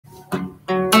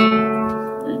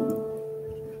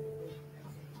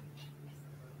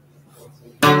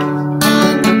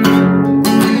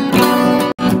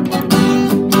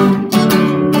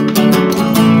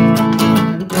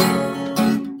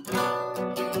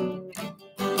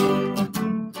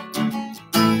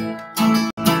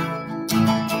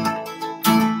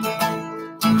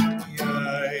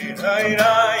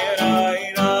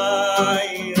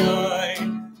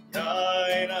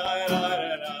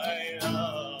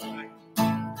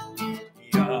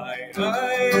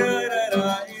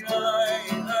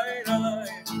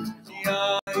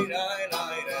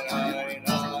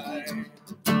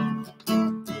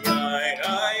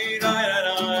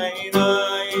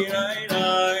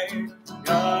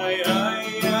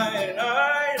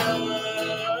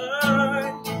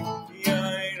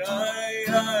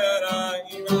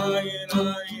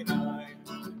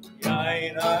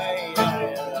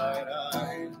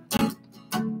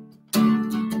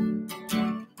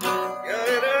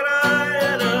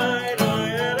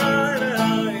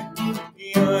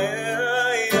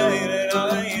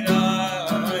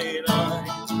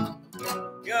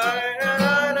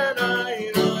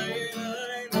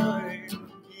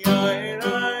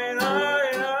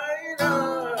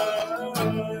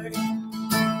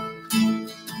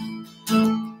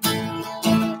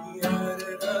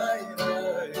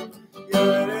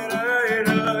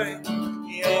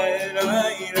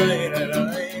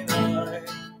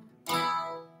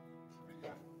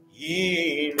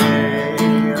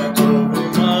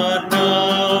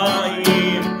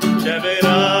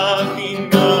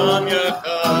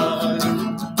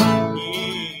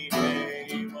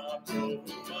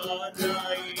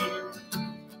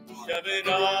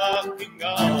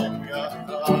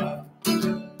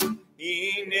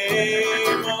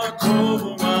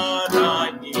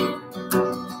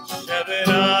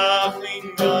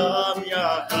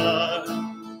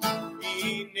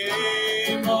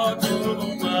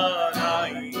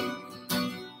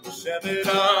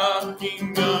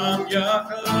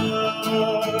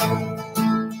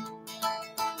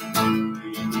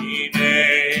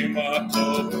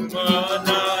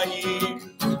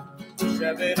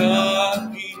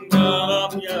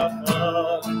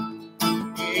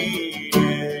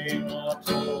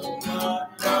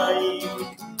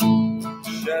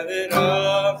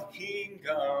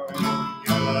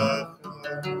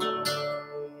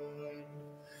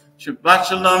Shabbat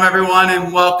Shalom, everyone,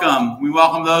 and welcome. We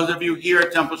welcome those of you here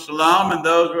at Temple Shalom and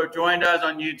those who have joined us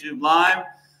on YouTube Live.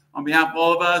 On behalf of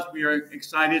all of us, we are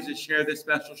excited to share this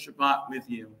special Shabbat with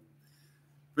you.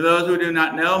 For those who do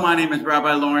not know, my name is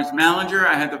Rabbi Malinger.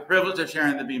 I have the privilege of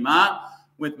sharing the Bima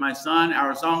with my son,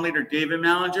 our Songleader, David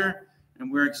Malinger,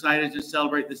 and we're excited to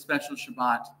celebrate this special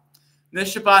Shabbat.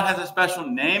 This Shabbat has a special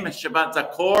name. It's Shabbat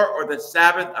Zakor, or the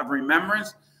Sabbath of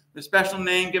Remembrance, the special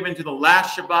name given to the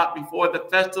last Shabbat before the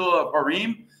festival of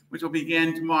Purim, which will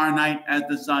begin tomorrow night as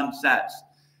the sun sets.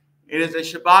 It is a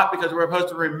Shabbat because we're supposed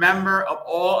to remember of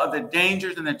all of the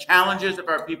dangers and the challenges of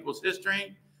our people's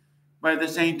history, but at the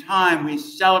same time, we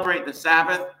celebrate the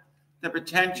Sabbath, the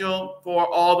potential for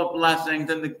all the blessings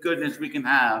and the goodness we can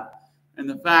have, and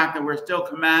the fact that we're still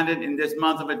commanded in this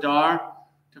month of Adar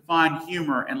to find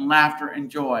humor and laughter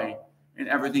and joy in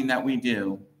everything that we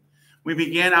do. We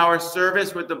begin our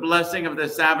service with the blessing of the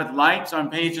Sabbath lights on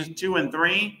pages 2 and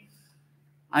 3.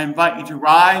 I invite you to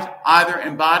rise, either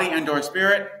in body and or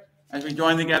spirit, as we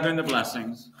join together in the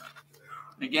blessings.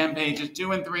 Again, pages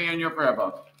 2 and 3 in your prayer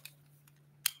book.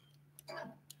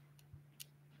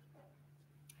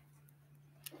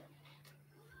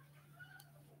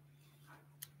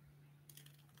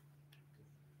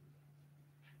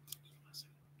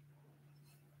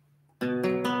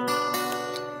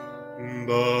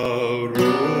 Baruch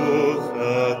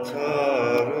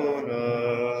atah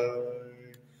Adonai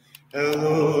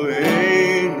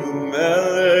Eloheinu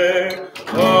melech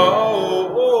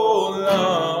haolam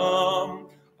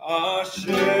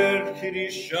asher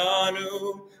kirishanu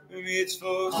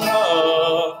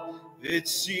mitzvotav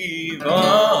v'tzivanu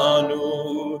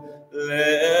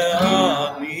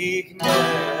le'anik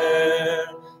ner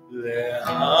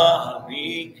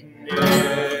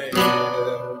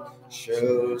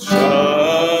shel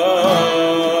Shabbat.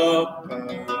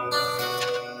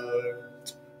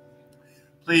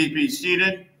 Please be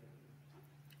seated.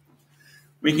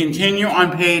 We continue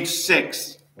on page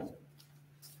 6.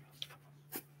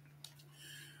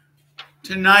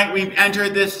 Tonight we've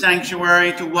entered this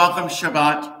sanctuary to welcome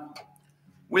Shabbat.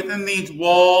 Within these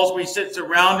walls we sit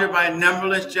surrounded by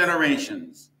numberless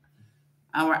generations.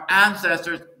 Our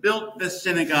ancestors built this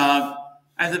synagogue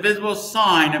as a visible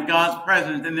sign of God's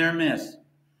presence in their midst.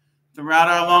 Throughout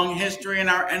our long history and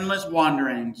our endless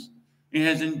wanderings, it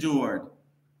has endured,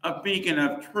 a beacon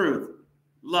of truth,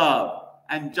 love,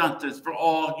 and justice for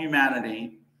all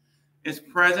humanity. Its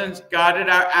presence guided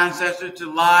our ancestors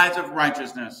to lives of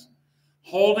righteousness,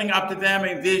 holding up to them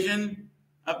a vision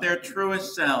of their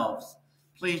truest selves.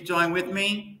 Please join with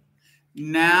me.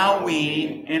 Now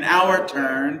we, in our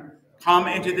turn, come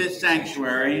into this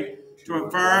sanctuary to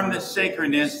affirm the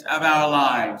sacredness of our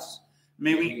lives.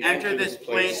 May we enter this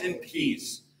place in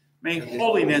peace. May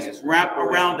holiness wrap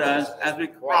around us as we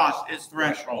cross its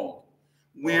threshold.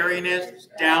 weariness,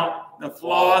 doubt, the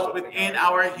flaws within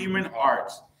our human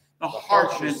hearts, the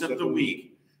harshness of the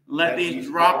weak. Let these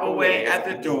drop away at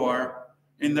the door.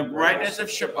 In the brightness of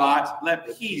Shabbat,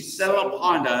 let peace settle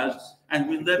upon us as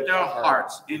we lift our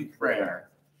hearts in prayer.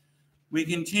 We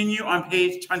continue on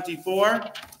page 24.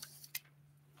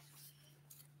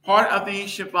 Part of the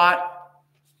Shabbat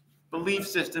belief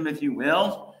system, if you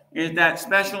will, is that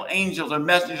special angels or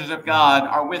messengers of God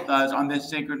are with us on this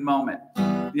sacred moment.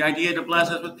 The idea to bless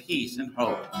us with peace and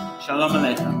hope. Shalom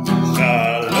Aleichem.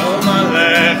 Shalom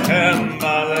Aleichem,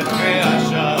 Malachei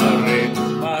Asharet,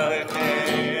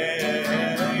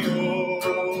 Malachei Yom,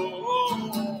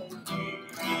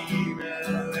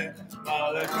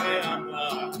 Malachei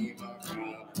Amlachim,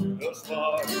 Los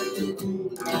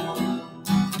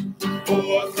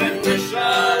Orchen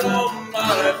Shalom,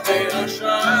 Malachei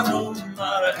Shalom,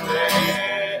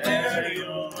 Malachei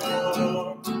Yom,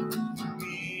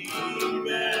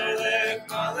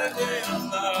 Malachei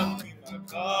Amlachim,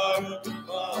 Baruch,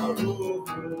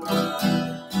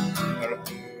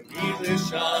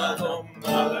 Shalom,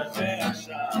 Malachei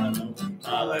Shalom,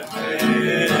 Malachei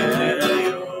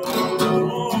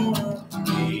Yom,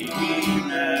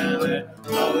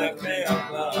 Malachei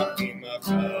Amlachim,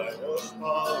 Baruch,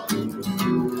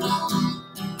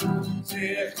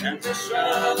 Zechem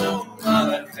Shalom,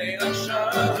 Malachei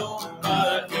Shalom,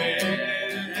 Malachei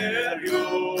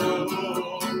Yom,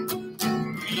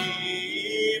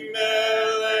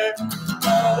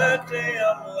 Malachei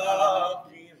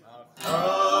Amlachim,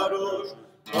 Baruch,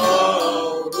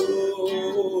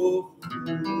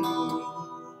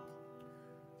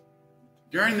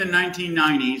 During the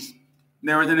 1990s,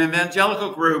 there was an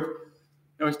evangelical group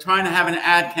that was trying to have an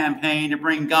ad campaign to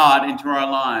bring God into our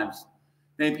lives.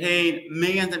 They paid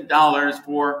millions of dollars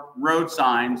for road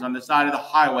signs on the side of the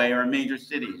highway or in major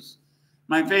cities.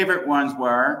 My favorite ones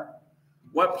were,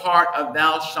 "What part of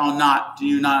thou shalt not do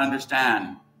you not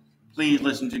understand? Please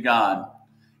listen to God."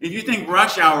 If you think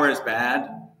rush hour is bad,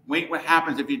 wait what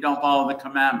happens if you don't follow the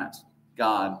commandments.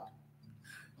 God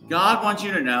wants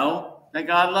you to know that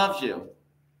God loves you.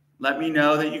 Let me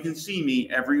know that you can see me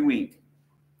every week.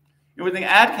 It was an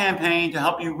ad campaign to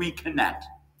help you reconnect.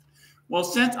 Well,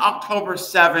 since October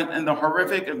 7th and the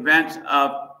horrific events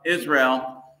of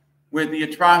Israel with the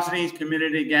atrocities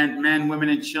committed against men, women,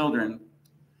 and children,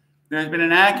 there's been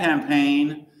an ad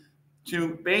campaign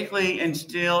to basically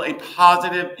instill a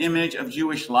positive image of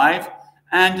Jewish life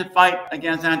and to fight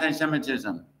against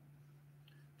anti-Semitism.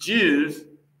 Jews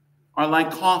are like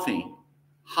coffee,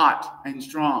 hot and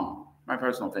strong. My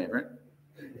personal favorite.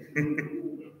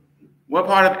 What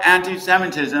part of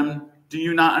anti-Semitism do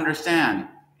you not understand?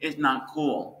 It's not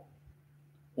cool.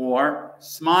 Or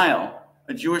smile.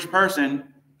 A Jewish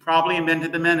person probably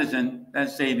invented the medicine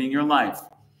that's saving your life.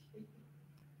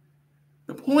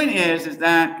 The point is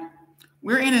that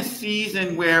we're in a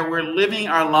season where we're living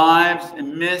our lives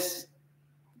amidst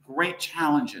great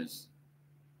challenges.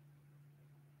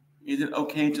 Is it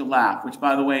okay to laugh? Which,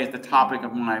 by the way, is the topic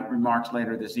of my remarks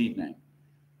later this evening.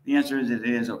 The answer is it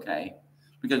is okay.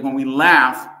 Because when we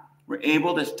laugh, we're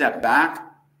able to step back,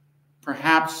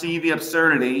 perhaps see the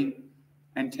absurdity,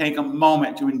 and take a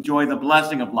moment to enjoy the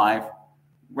blessing of life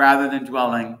rather than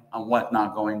dwelling on what's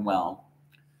not going well.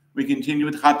 We continue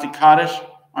with Chatzi Kaddish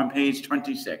on page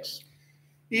 26.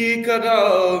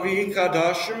 Yikadal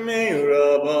v'yikadash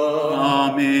me'raba.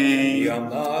 Amen.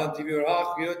 Yamad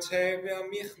v'yirach v'yoteh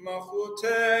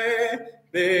v'yamichmachuteh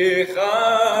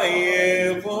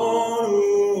b'chayevon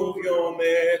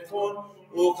u'vyomekon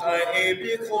u'chayei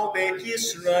b'chol beit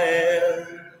Yisrael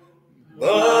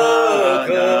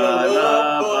b'gala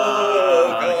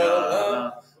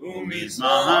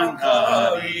u'mizman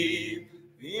karib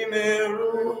v'yimeru.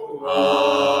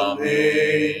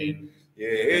 Amen.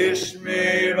 Yesh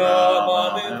me'raba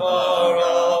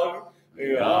me'varar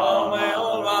ve'amay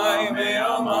olay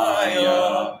ve'amaya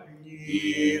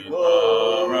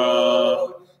yitbarach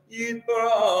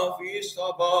yitbarach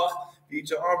v'yistabach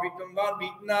v'yitar v'yitamvad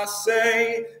v'yitnasei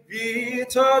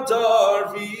v'yitadar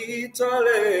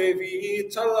v'yitaleh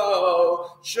v'yitalau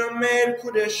shemer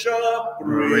kudesha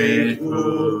brechu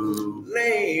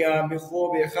le'ah b'chor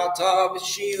b'chata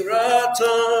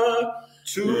v'shirata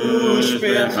Tush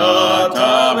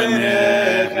bechata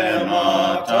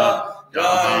benechemata,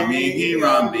 daimi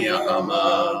hiram bi'achama,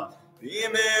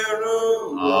 v'imeru.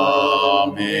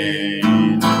 Amen.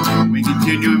 We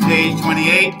continue on page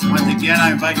 28. Once again, I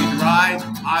invite you to rise,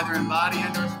 either in body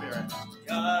and or spirit.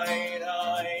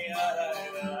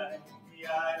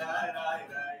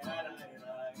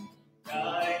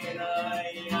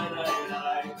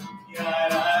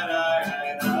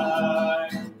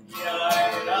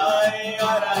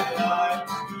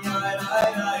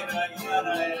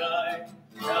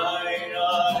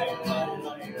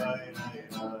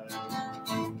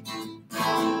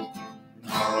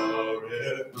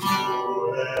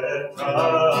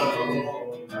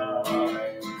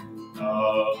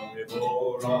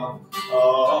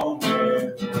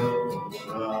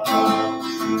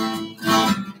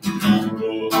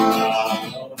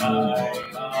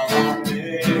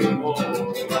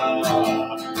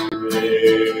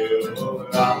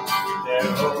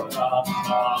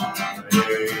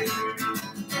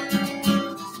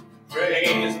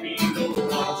 Praise be the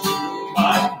one to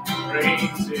my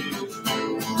praises.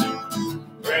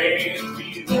 Praise be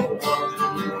the one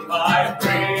to my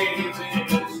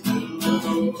praises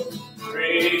due.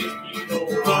 Praise be the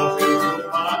one to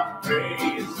my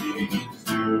praises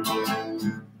due.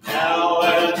 Now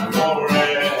and forever.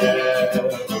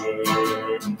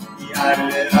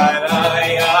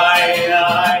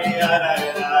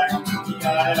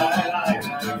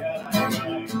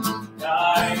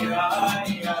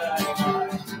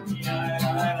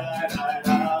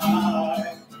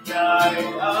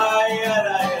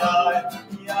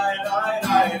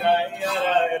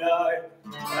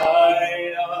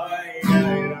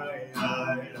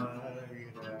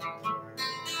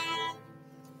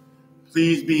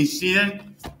 Please be seated.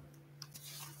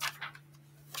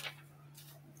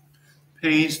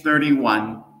 Page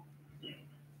 31.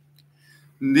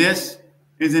 This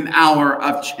is an hour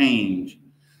of change.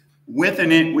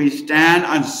 Within it, we stand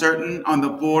uncertain on the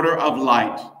border of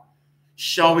light.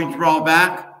 Shall we draw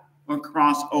back or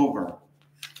cross over?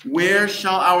 Where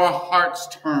shall our hearts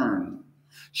turn?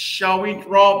 Shall we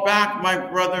draw back, my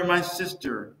brother, my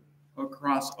sister, or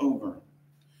cross over?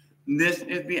 This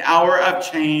is the hour of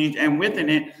change, and within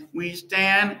it, we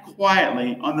stand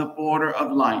quietly on the border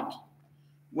of light.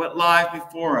 What lies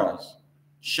before us?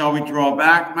 Shall we draw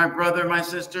back, my brother, my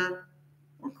sister,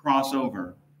 or cross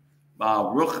over?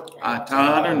 Baruch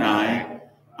atah Adonai,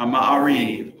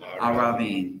 Ha'ma'ariv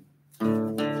Aravim.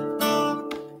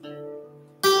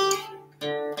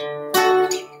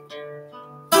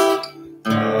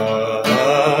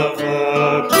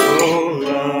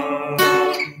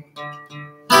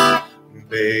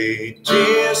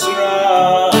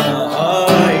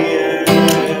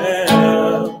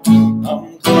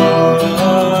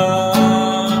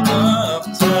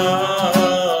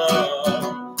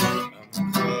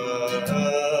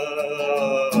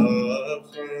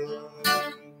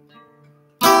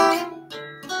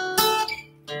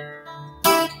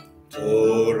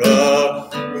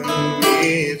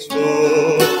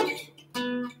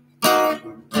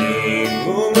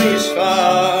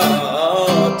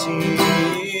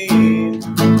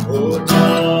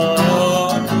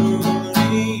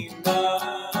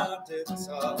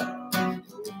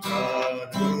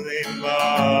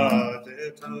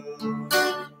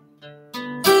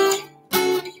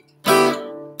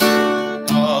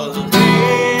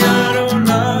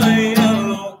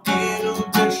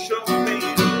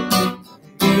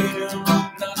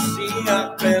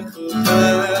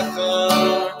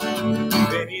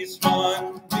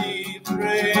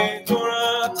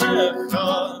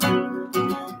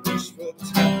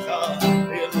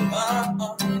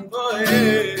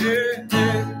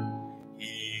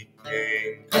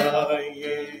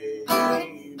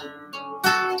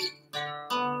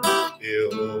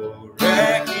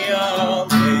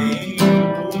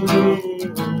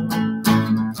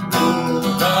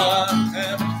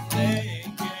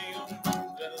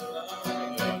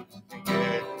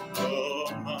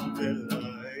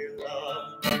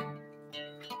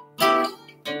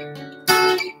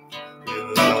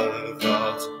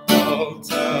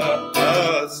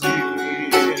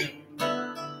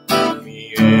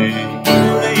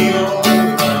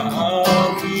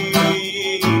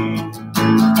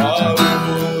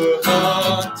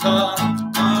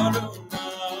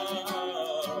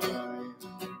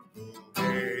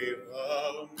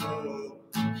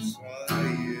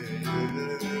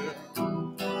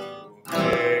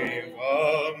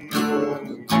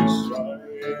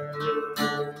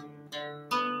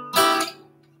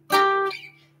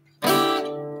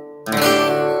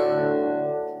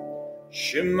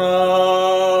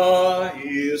 Shema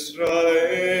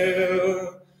Yisrael,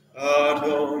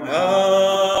 Adonai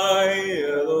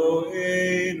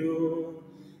Eloheinu,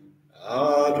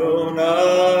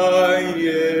 Adonai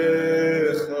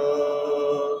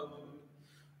Echad,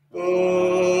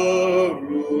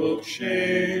 Baruch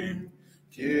Shem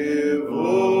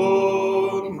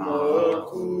Kevod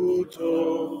Malkuto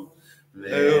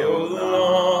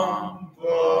Leolam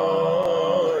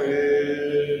Va'ed.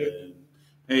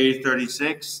 Page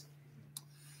 36.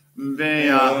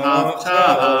 Ve'ahavta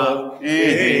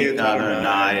et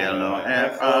Adonai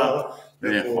Elohecha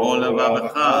v'chol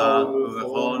levavecha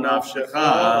v'chol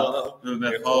nafshecha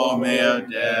v'chol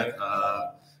me'odecha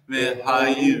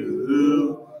v'hayu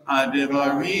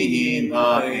hadivarim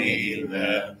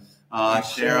ha'eleh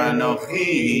Asher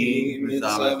Anochi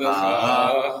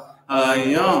Mitzavacha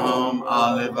Hayom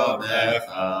Al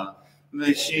Levavecha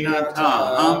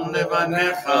V'shinatam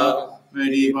Levanecha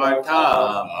V'dibarta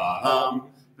B'ham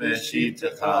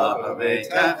V'shitecha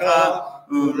B'veitecha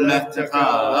U'lechtecha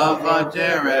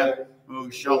V'derech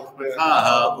U'shokbecha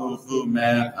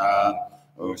U'chumecha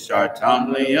U'shartam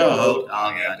Liot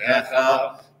Al Yadecha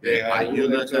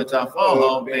V'hayulat Tafo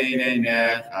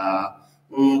B'neinecha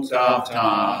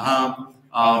U'tavtam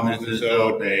Al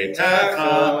Mizuzot Beitecha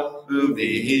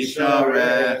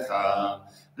U'vihisharecha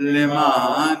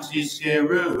Leman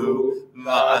Tizkeru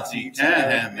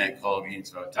Va'atiktem Ekol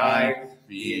Mitzvotai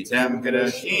V'yitem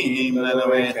Kedoshim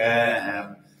Leloechem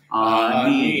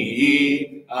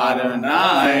Ani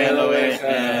Adonai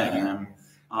Elohechem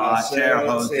Asher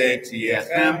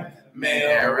Hosetiechem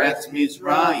Me'eretz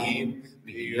Mizraim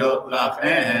V'yot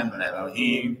Lachem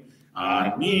Lelohim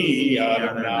Ani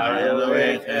Adonai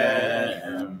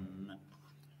Elohechem.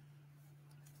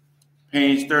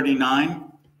 Page 39.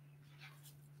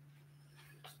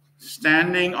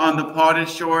 Standing on the parted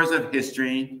shores of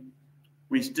history,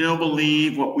 we still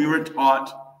believe what we were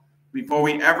taught before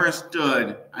we ever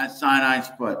stood at Sinai's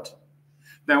foot,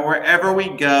 that wherever we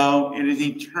go, it is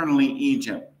eternally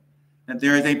Egypt, that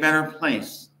there is a better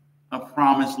place, a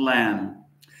promised land,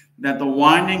 that the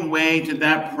winding way to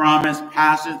that promise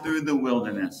passes through the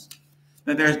wilderness,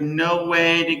 that there's no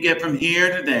way to get from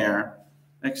here to there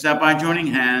except by joining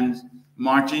hands,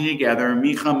 marching together.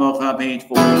 Micha Mocha, page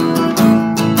 40.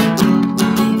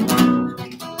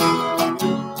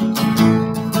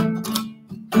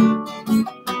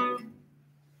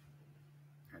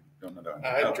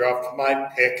 I dropped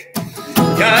my pick.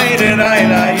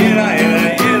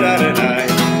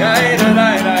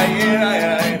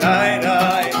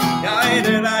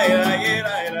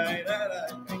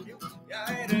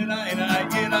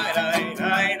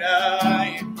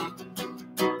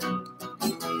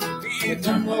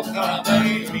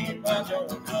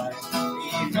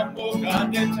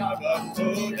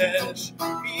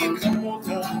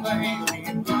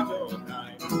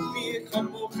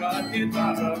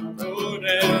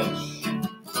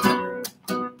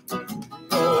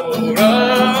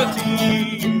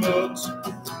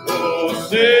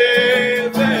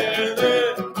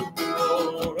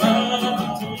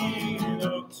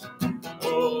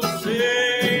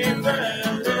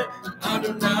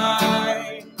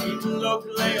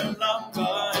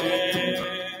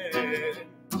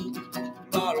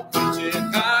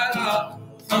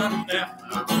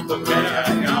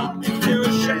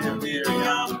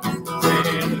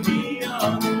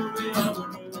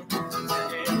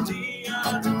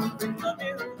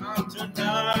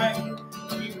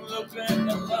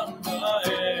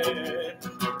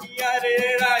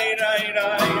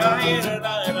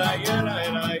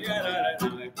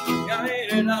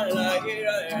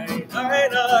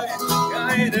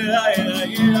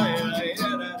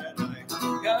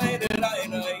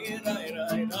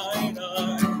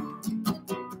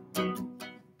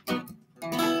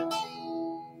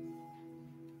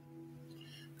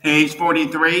 Page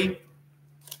 43.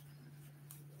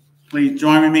 Please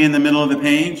join with me in the middle of the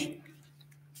page.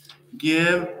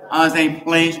 Give us a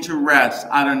place to rest,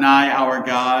 Adonai our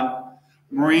God.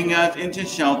 Bring us into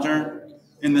shelter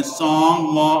in the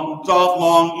soft,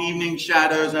 long evening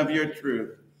shadows of your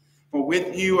truth. For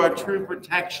with you are true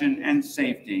protection and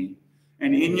safety,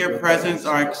 and in your presence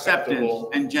are acceptance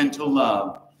and gentle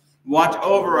love. Watch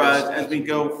over us as we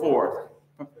go forth.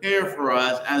 Prepare for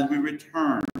us as we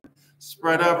return.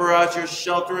 Spread over us your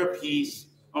shelter of peace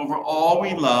over all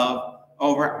we love,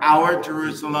 over our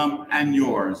Jerusalem and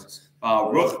yours.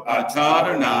 Baruch atah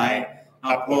Adonai,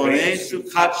 haporei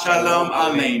sukkot shalom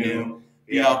aleinu,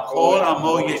 v'al kol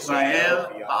amo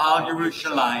Yisrael v'al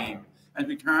Yerushalayim. As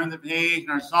we turn the page in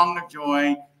our song of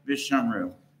joy,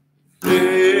 Vishamru.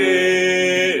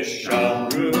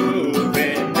 Vishamru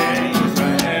b'nei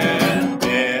Yisrael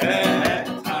et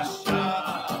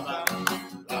Hashavat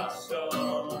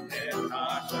lason et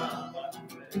Hashavat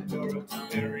v'torot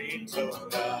mirin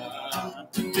Torah.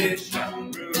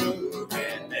 Vishamru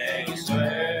b'nei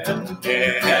Yisrael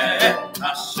et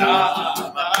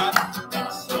Hashavat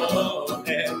lason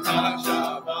et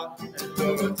Hashavat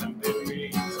v'torot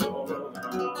mirin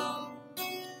Torah.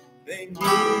 They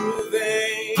knew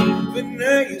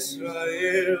B'nai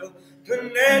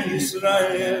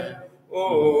Yisrael,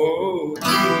 oh,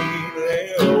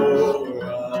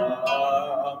 Leora.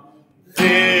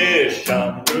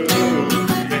 Vishamru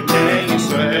b'nei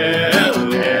Yisrael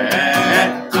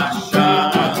et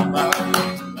Hashavat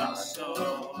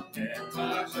lason et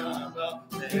Hashavat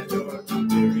v'torot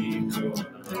mirin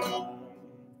Torah.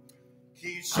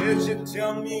 Ki sheshet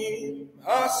yamim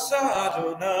עשה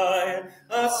אדוני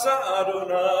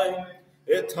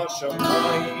את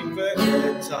השמיים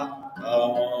ואת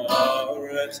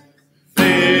הארץ.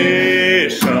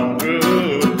 ושמרו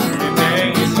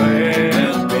בני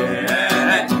ישראל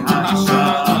את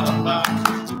השבת,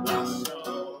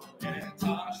 לעשות את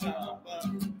השבת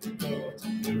לראות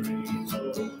בריתו.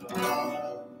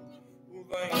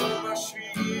 וביום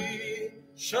השביעי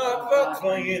שבת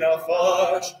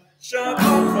וינפש, שבת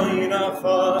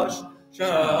וינפש,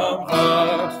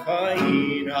 שבת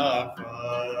וינפש.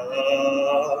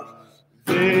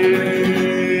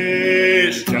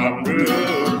 ושמרו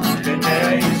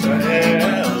בני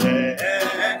ישראל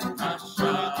את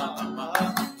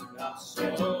השבת,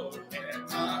 לעשות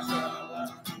את השבת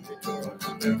לראות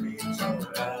בריתו.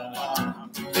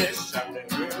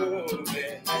 ושמרו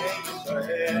בני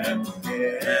ישראל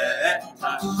את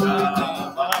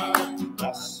השבת,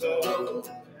 לעשות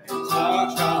את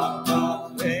השבת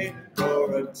לראות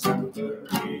בריתו.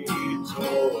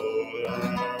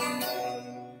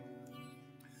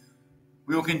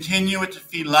 We will continue with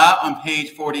Tefillah on page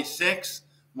 46.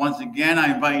 Once again,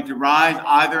 I invite you to rise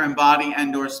either in body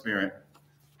and or spirit.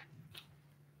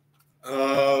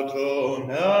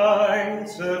 Adonai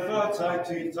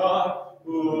tzevataytita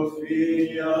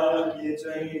ufiyah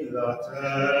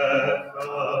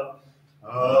yiteilatecha.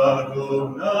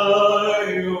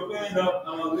 Adonai, open up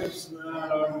our lips and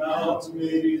our mouths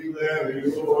may declare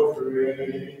your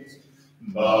praise.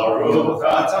 Baruch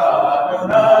atah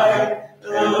Adonai,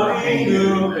 Eloheinu,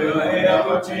 Elohei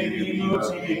Avotenu,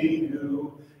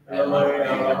 Elohei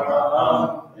Abraham,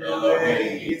 Elohei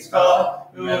Yitzchak,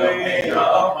 Elohei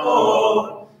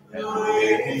Yaakov,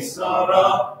 Elohei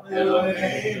Sarah,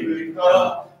 Elohei Rivka,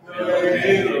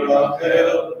 Elohei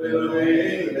Rachel,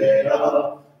 Elohei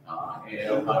Leah,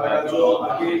 El HaGadol,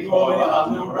 HaGiboy,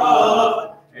 HaNorah,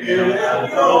 El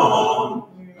Elyon,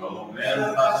 Omer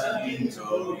Chasadim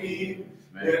Tovim,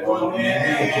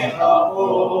 Mekonei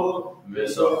Ha'od,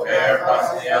 V'socher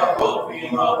Chasei Ha'od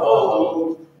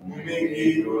V'imahod,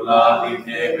 U'megidula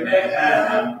Livnei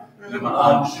Bneihem,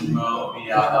 L'ma'an Shemo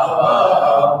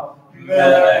V'yahava,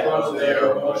 Melech Ozer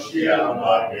Moshiach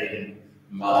Magen,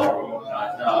 Baruch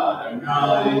atah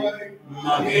Adonai,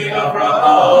 Magen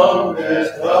Avraham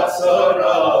v'Eshvat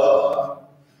Sarah.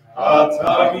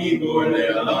 Atah Gibor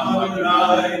Le'olam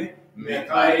Adonai,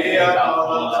 Mekayeh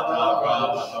Ha'olatav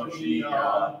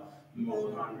Shoshiach,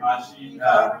 Mohan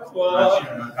Rashida,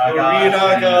 Orida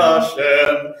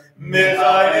Hashem,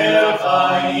 Mechayeh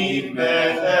Chaim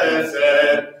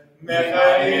v'Chesed,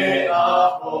 Mechayeh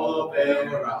Achol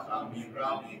v'Rachamim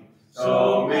Rabim,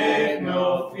 Somech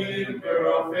Nofim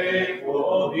v'Rofei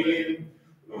Cholim,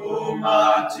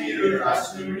 Umatir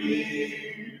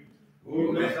Asurim,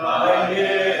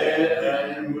 Umechayeh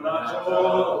Emunato,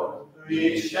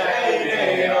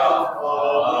 V'Sheirei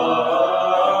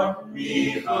Afar,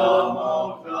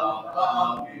 Michamot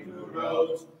Lacham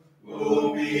V'Turot,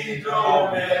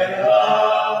 U'Midomeha,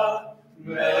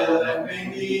 Melech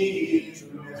Menich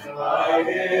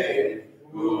Umechayeh,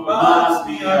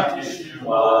 U'Masbiach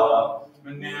Yeshua,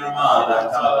 V'Nirmad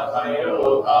Atah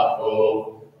L'Chayot Ha'Kol,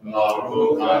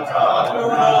 Baruch atah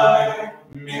Adonai,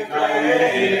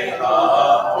 Mikayeh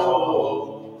Ha'Kol.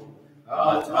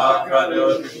 Atah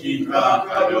Kadosh v'Kivra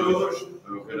Kadosh,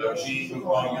 U'Kadoshim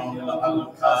Kol Yom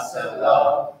L'Halukah Selah.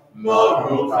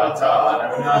 Baruch atah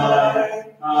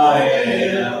Adonai,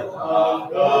 Ha'el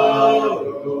HaKadosh.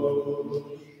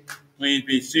 Please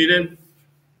be seated.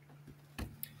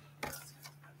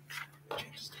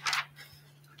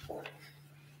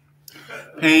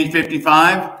 Page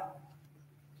 55.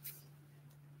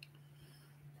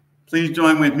 Please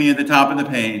join with me at the top of the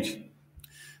page.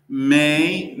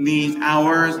 May these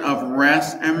hours of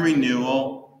rest and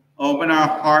renewal open our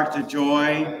hearts to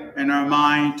joy and our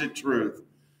mind to truth.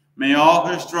 May all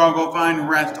who struggle find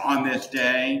rest on this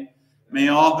day. May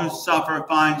all who suffer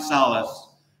find solace.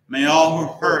 May all who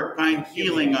hurt find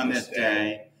healing on this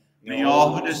day. May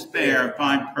all who despair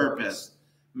find purpose.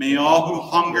 May all who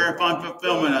hunger find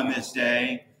fulfillment on this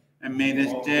day. And may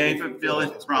this day fulfill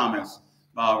its promise.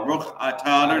 Baruch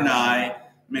atah Adonai,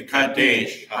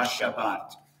 Mekadesh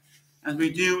HaShabbat. As we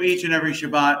do each and every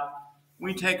Shabbat,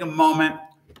 we take a moment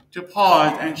to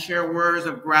pause and share words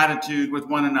of gratitude with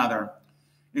one another.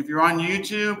 If you're on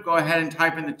YouTube, go ahead and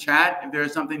type in the chat if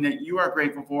there's something that you are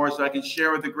grateful for so I can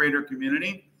share with the greater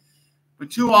community.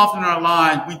 But too often in our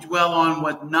lives, we dwell on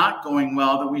what's not going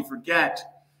well that we forget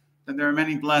that there are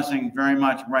many blessings very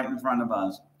much right in front of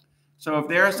us. So if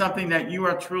there is something that you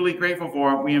are truly grateful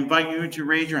for, we invite you to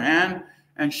raise your hand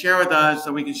and share with us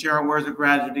so we can share our words of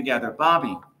gratitude together.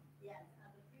 Bobby. Yes,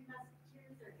 the 3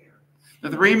 Musketeers are here. The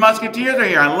 3 Musketeers are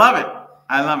here. I love it.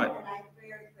 I love it. And I pray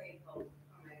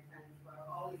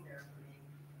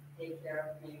take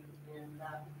care of me, and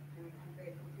I'm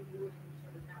grateful for you and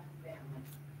for the family.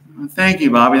 Well, thank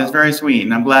you, Bobby. That's very sweet,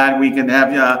 and I'm glad we could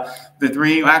have the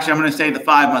three. Actually, I'm going to say the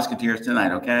 5 musketeers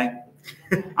tonight. Okay,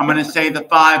 I'm going to say the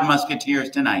 5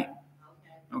 musketeers tonight.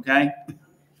 Okay,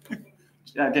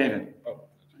 David.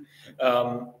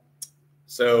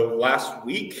 So last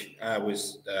week I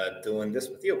was doing this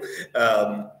with you,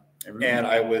 and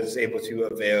I was able to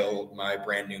avail my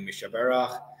brand new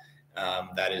Mishaberach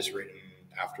that is written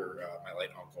after my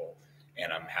late uncle,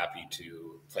 and I'm happy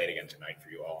to play it again tonight for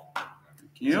you all.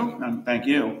 Thank you. Thank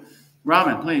you.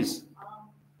 Robin, please.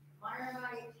 Myra and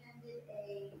I attended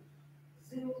a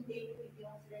Zoom date with you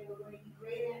today. We're going to be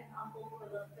great aunt and uncle for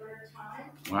the 3rd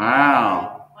time.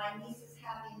 Wow. My niece is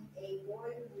having a boy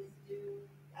who is due,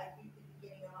 I think, the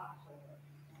beginning of October.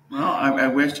 Well, I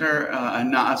wish her a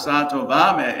na'asa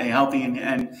tova, a healthy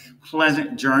and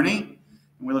pleasant journey.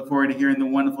 And we look forward to hearing the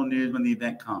wonderful news when the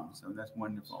event comes. So that's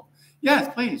wonderful. Yes,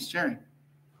 please, Sherry.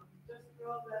 Just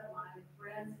thrilled that my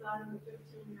grandson, the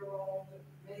 15-year-old,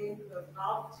 made the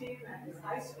golf team at his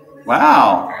high school.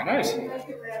 Wow. Nice. He didn't make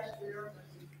it last year, but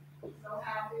he's so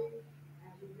happy,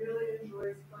 and he really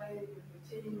enjoys playing with the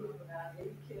team of about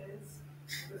 8 kids.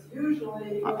 Because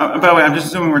usually... By the way, I'm just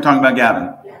assuming we're talking about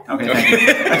Gavin. Yes. Okay, thank you.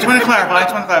 I just want to clarify.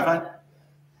 And,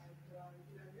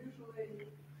 usually,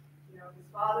 his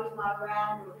father's not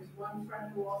around, or his one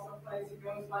friend who also plays, he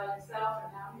goes by himself,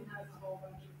 and now he has a whole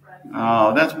bunch of friends.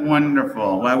 Oh, that's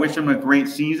wonderful. Well, I wish him a great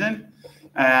season,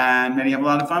 and maybe have a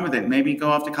lot of fun with it. Maybe go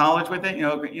off to college with it.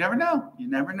 You never know. You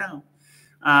never know.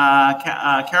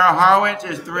 Kara Horowitz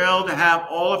is thrilled to have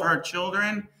all of her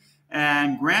children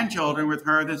and grandchildren with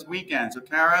her this weekend. So,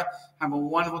 Kara, have a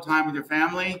wonderful time with your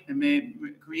family, and may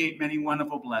create many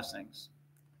wonderful blessings.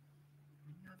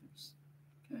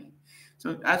 Okay.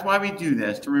 So that's why we do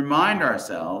this, to remind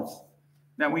ourselves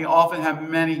that we often have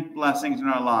many blessings in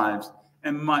our lives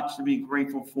and much to be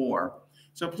grateful for.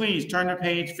 So please turn to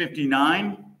page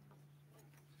 59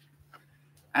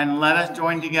 and let us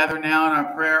join together now in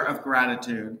our prayer of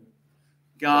gratitude.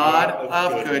 God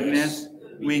of goodness,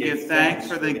 we give thanks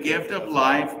for the gift of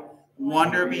life,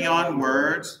 wonder beyond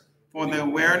words, for the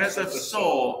awareness of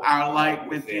soul, our light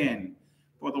within,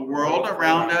 for the world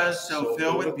around us so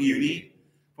filled with beauty,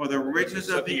 for the richness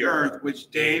of the earth which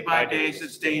day by day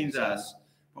sustains us.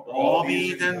 For all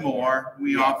these and more,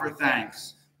 we offer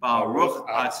thanks. Baruch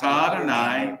atah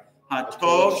Adonai,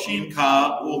 hatov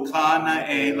shimcha u'ka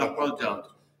na'eh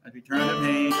l'chodot. As we turn the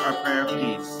page, our prayer of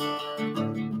peace.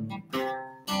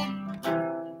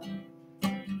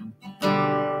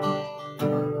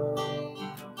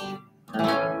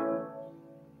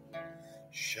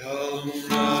 Shalom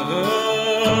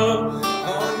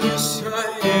on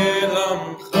Yisrael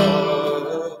Amcha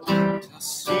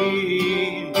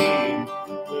Tasim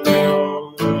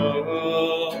Le'olam.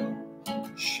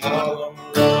 Shalom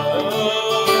on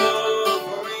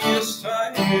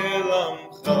Yisrael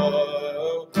Amcha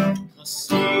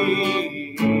Tasim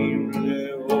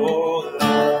Le'olam.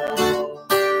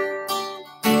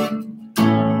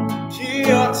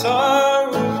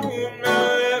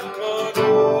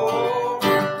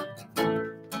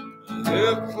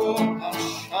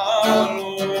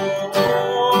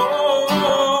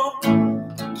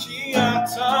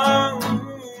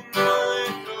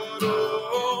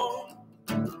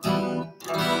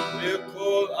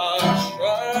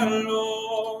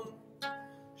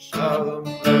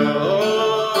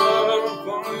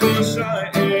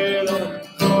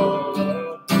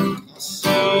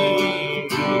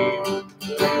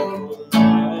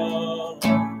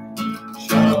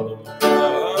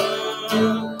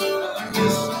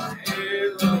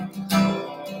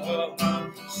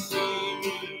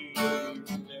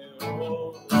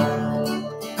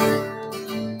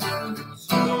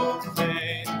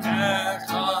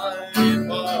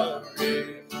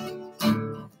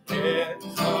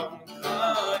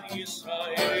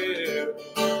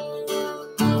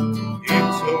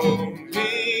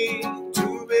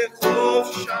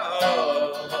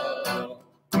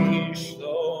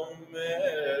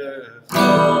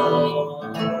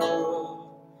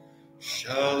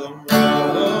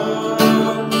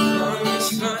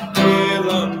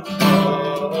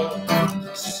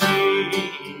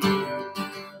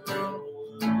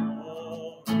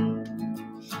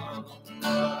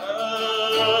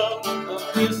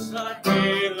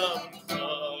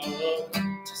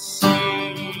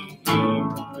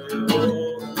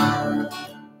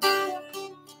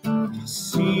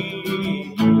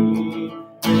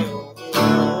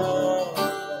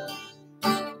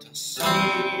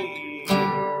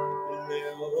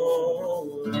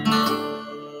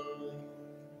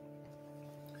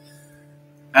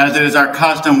 As it is our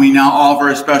custom, we now offer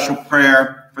a special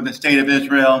prayer for the state of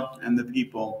Israel and the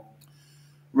people.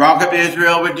 Rock of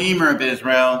Israel, Redeemer of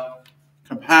Israel,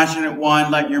 compassionate one,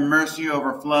 let your mercy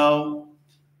overflow,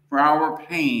 for our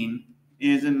pain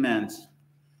is immense.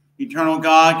 Eternal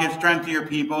God, give strength to your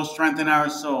people, strengthen our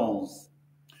souls.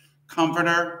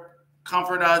 Comforter,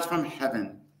 comfort us from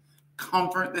heaven.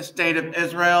 Comfort the state of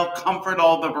Israel, comfort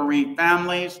all the bereaved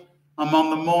families among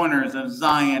the mourners of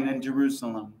Zion and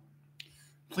Jerusalem.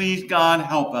 Please, God,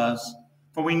 help us,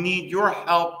 for we need your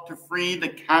help to free the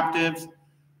captives,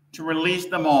 to release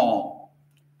them all.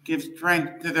 Give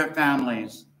strength to their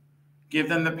families. Give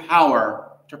them the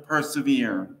power to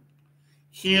persevere.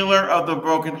 Healer of the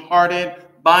brokenhearted,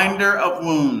 binder of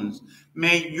wounds,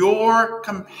 may your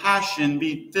compassion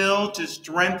be filled to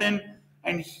strengthen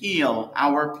and heal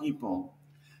our people.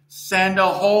 Send a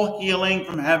whole healing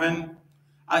from heaven,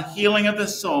 a healing of the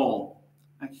soul,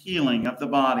 a healing of the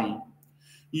body.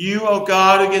 You, O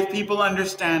God, who give people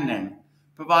understanding,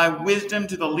 provide wisdom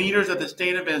to the leaders of the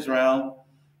state of Israel.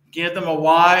 Give them a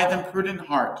wise and prudent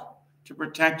heart to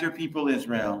protect your people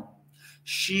Israel.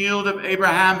 Shield of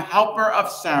Abraham, helper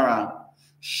of Sarah.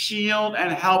 Shield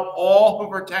and help all who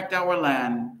protect our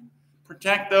land.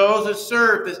 Protect those who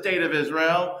serve the state of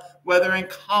Israel, whether in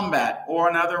combat or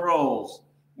in other roles,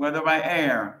 whether by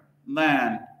air,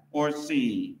 land, or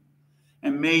sea.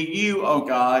 And may you, O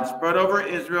God, spread over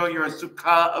Israel your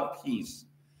sukkah of peace.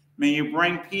 May you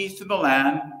bring peace to the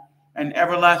land and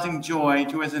everlasting joy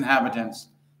to its inhabitants.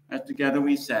 As together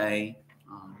we say,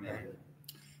 Amen.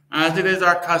 As it is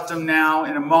our custom now,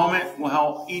 in a moment,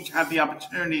 we'll each have the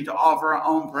opportunity to offer our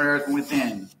own prayers from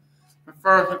within. But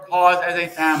first, we pause as a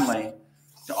family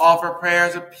to offer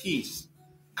prayers of peace,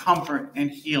 comfort, and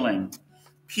healing.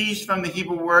 Peace from the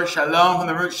Hebrew word shalom, from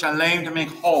the root shalem, to make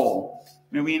whole.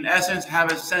 May we, in essence, have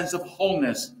a sense of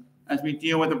wholeness as we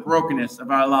deal with the brokenness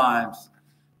of our lives.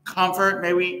 Comfort,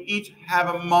 may we each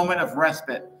have a moment of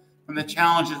respite from the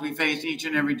challenges we face each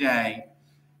and every day.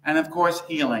 And, of course,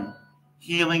 healing.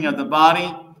 Healing of the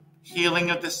body,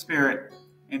 healing of the spirit,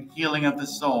 and healing of the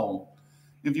soul.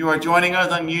 If you are joining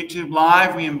us on YouTube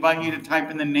Live, we invite you to type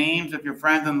in the names of your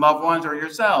friends and loved ones or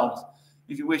yourselves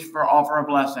if you wish to offer a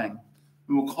blessing.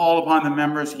 We will call upon the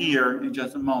members here in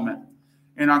just a moment.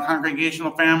 In our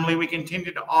congregational family, we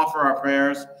continue to offer our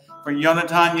prayers for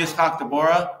Yonatan Yitzchak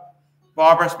Deborah,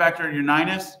 Barbara Spector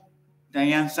Unitas,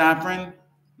 Diane Safran,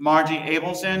 Margie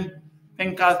Abelson,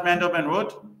 Pinchas Mendel Ben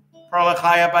Ruth, Perla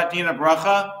Chaya Batina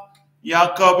Bracha,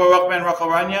 Yaakov Baruch Ben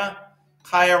Rocharanya,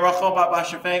 Chaya Rachel Bat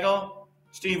Bashafegel,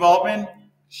 Steve Altman,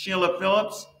 Sheila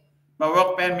Phillips,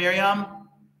 Baruch Ben Miriam,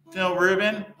 Phil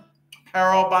Rubin,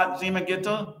 Carol Bat Zima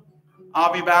Gittel,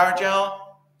 Avi Baragel,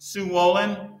 Sue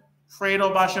Wolin,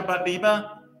 Fredo Basha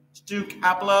Batliba, Stu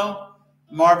Kaplow,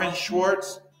 Marvin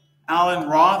Schwartz, Alan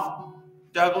Roth,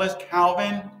 Douglas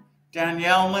Calvin,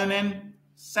 Danielle Lunin,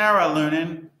 Sarah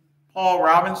Lunin, Paul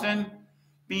Robinson,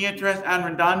 Beatrice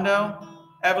Anredondo,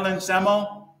 Evelyn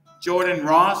Semmel, Jordan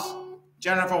Ross,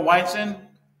 Jennifer Whiteson,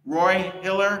 Roy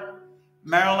Hiller,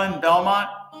 Marilyn Belmont,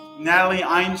 Natalie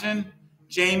Einsen,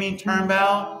 Jamie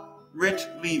Turnbell, Rich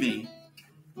Levy.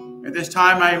 At this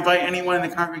time, I invite anyone in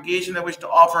the congregation that wishes to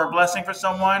offer a blessing for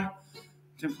someone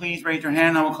to please raise your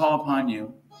hand. I will call upon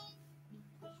you.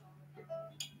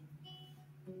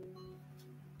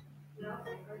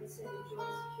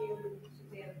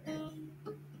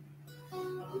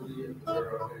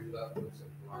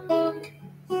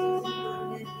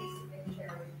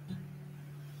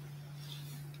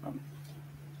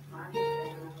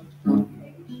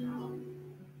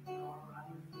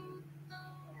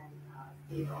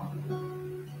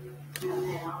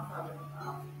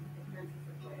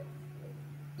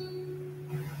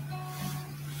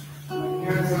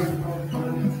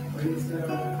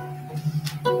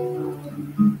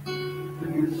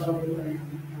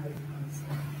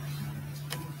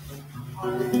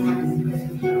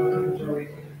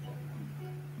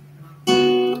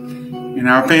 In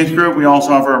our faith group, we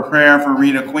also offer a prayer for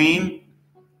Rita Queen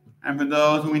and for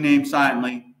those who we name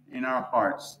silently in our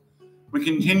hearts. We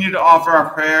continue to offer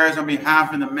our prayers on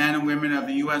behalf of the men and women of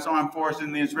the U.S. Armed Forces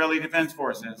and the Israeli Defense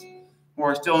Forces who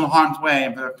are still in harm's way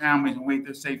and for their families who await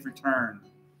their safe return.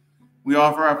 We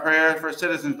offer our prayers for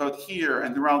citizens both here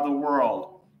and throughout the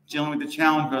world, dealing with the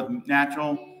challenge of both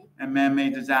natural and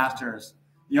man-made disasters,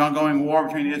 the ongoing war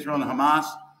between Israel and Hamas,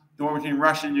 the war between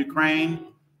Russia and Ukraine,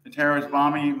 the terrorist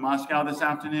bombing in Moscow this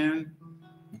afternoon,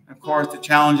 of course, the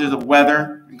challenges of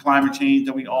weather and climate change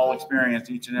that we all experience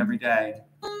each and every day.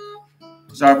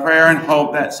 It's our prayer and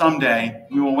hope that someday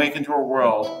we will awaken to a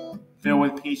world filled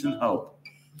with peace and hope.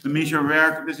 The Misha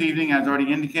Rare this evening, as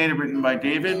already indicated, written by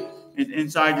David, is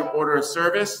inside your order of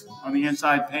service on the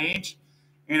inside page.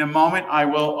 In a moment, I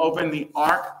will open the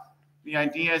Ark. The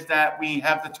idea is that we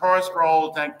have the Torah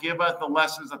scrolls that give us the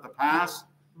lessons of the past,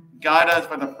 guide us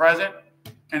for the present,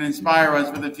 and inspire us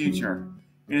for the future.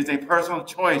 It is a personal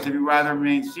choice. If you rather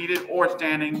remain seated or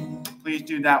standing, please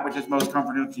do that which is most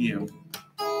comfortable to you.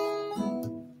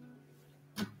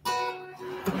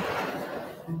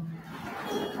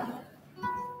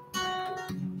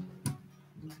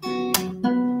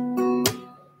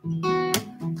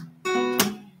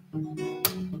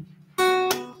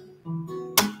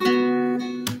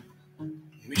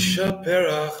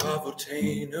 Mishaperach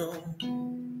Avotenu,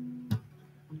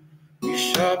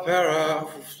 Mishaperach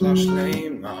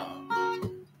Uflashlema,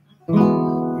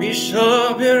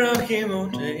 Mishaperach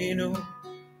Imotenu,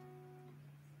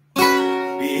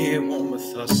 be one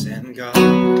with us and God.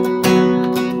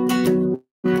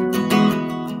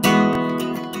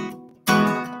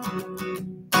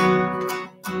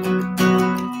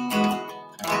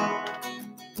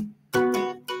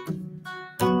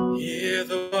 Hear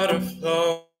the water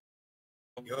flow,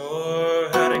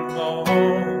 you're heading home.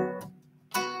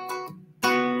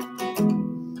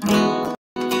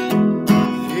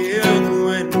 Feel the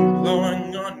wind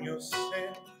blowing on your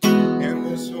sin in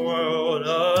this world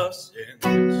of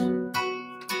sins.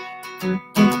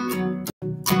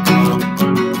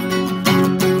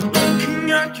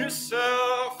 Looking at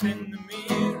yourself in the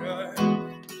mirror,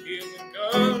 feeling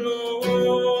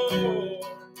alone.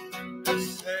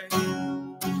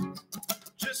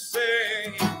 Just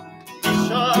say,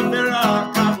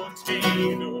 Mishaperach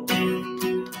Avotenu,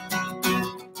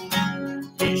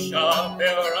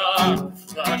 Mishaperach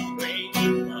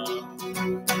Uflashlema,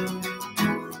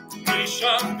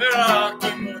 Mishaperach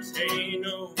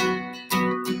Imotenu,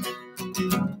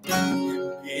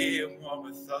 be one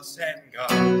with us and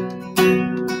God.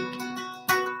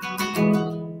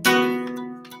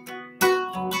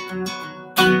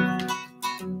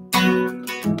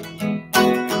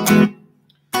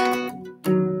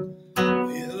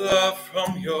 Be love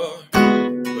from your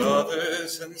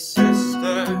brothers and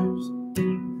sisters.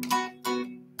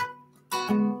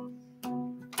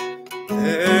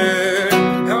 They're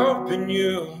helping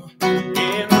you in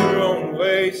their own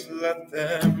ways. Let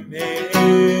them in.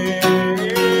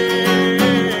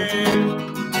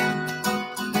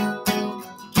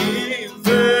 Give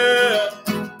them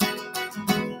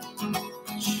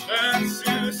a chance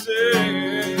to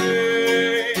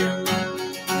say,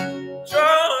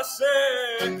 just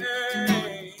say,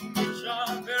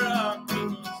 Mishaperach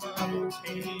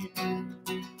Avotenu,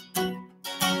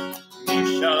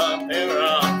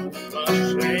 Mishaperach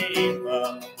Uflashlema,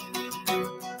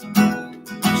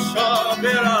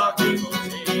 Mishaperach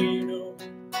Imotenu,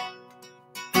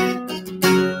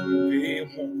 be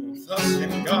one with us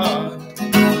in God.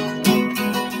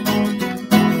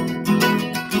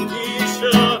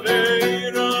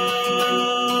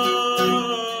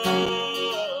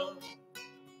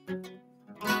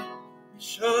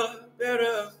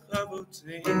 Mishaperach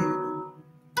Avotenu,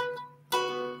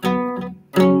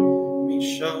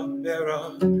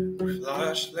 Mishaperach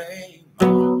Uflashlema,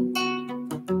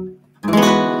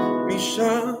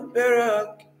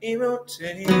 Mishaperach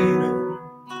Imotenu,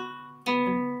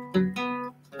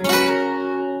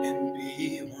 and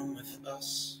be one with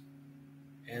us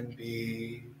and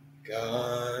be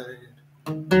God.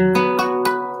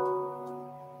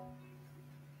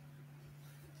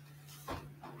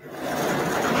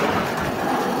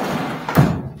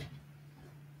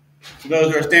 For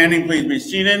those who are standing, please be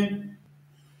seated.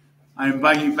 I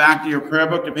invite you back to your prayer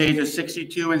book to pages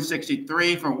 62 and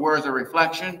 63 for words of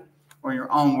reflection or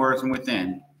your own words from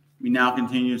within. We now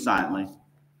continue silently.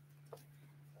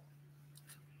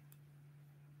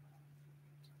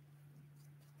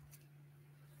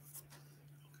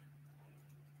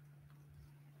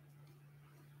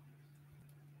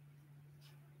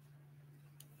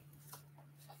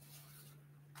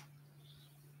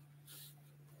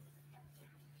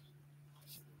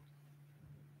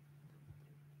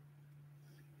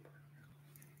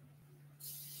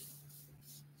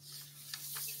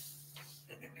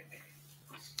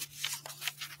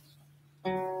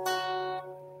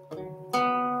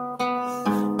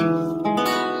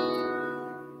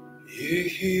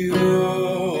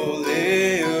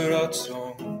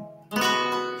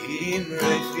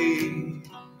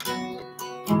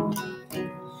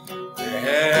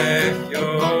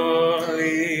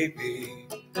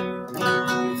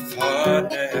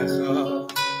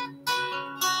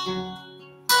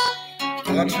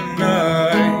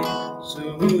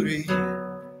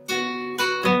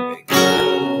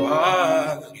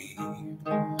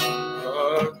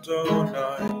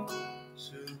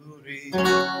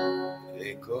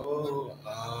 Ko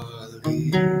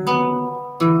Ali.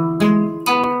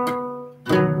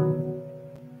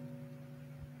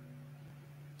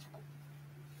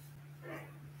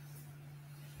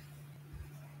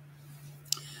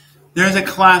 There's a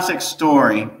classic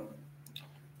story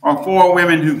of four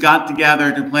women who got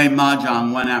together to play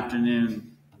mahjong one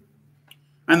afternoon.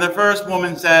 And the first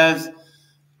woman says,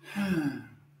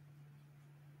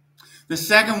 the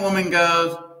second woman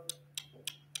goes,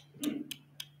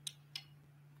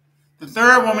 the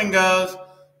third woman goes,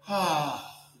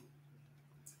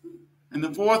 and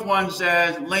the fourth one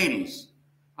says, ladies,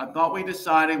 I thought we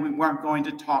decided we weren't going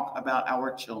to talk about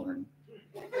our children.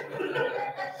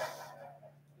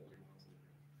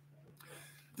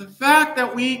 The fact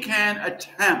that we can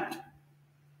attempt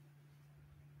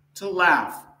to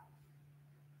laugh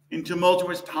in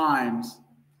tumultuous times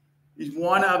is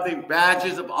one of the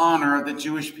badges of honor of the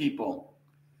Jewish people.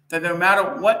 That no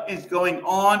matter what is going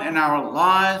on in our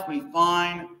lives, we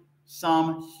find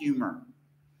some humor.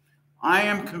 I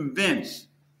am convinced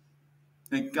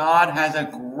that God has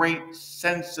a great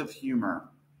sense of humor.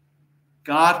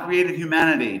 God created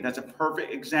humanity. That's a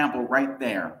perfect example right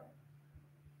there.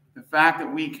 The fact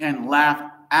that we can laugh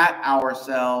at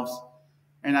ourselves,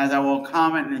 and as I will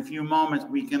comment in a few moments,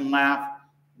 we can laugh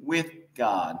with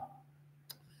God.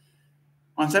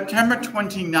 On September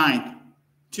 29th,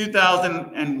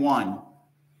 2001,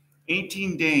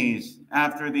 18 days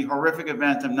after the horrific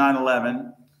events of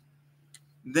 9/11,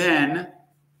 then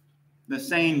the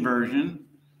sane version,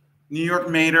 New York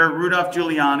Mayor Rudolph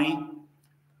Giuliani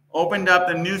opened up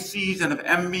the new season of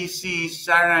NBC's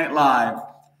Saturday Night Live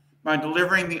by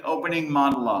delivering the opening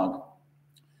monologue,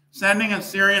 sending a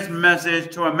serious message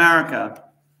to America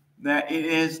that it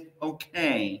is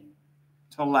okay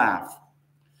to laugh.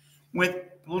 With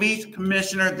Police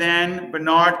Commissioner then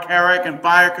Bernard Kerik and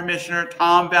Fire Commissioner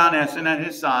Tom Van Essen at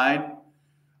his side,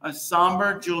 a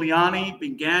somber Giuliani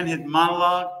began his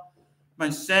monologue by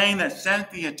saying that since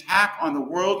the attack on the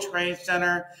World Trade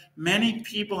Center, many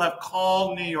people have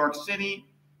called New York City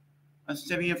a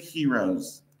city of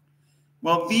heroes.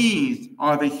 Well, these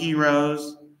are the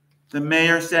heroes, the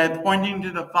mayor said, pointing to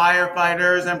the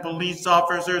firefighters and police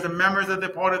officers and members of the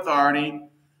Port Authority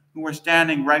who were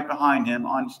standing right behind him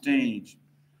on stage,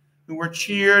 who were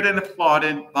cheered and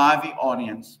applauded by the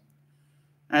audience.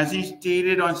 As he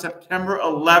stated, on September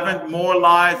 11th, more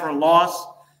lives were lost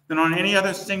than on any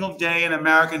other single day in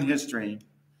American history,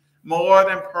 more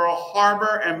than Pearl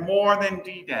Harbor and more than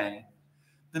D-Day.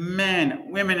 The men,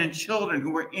 women, and children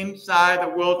who were inside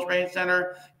the World Trade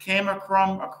Center came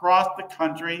across the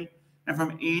country and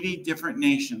from 80 different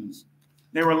nations.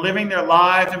 They were living their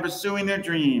lives and pursuing their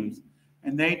dreams,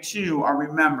 and they too are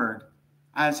remembered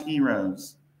as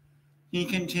heroes. He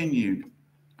continued,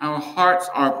 our hearts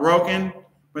are broken,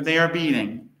 but they are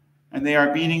beating, and they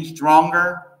are beating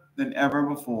stronger than ever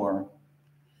before.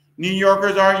 New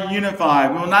Yorkers are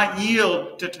unified. We will not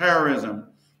yield to terrorism.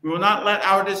 We will not let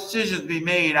our decisions be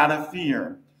made out of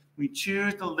fear. We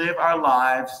choose to live our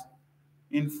lives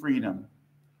in freedom.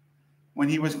 When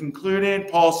he was concluded,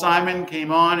 Paul Simon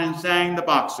came on and sang The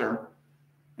Boxer.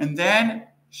 And then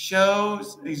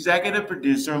show's executive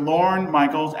producer, Lauren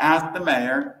Michaels, asked the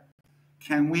mayor,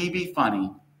 can we be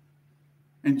funny?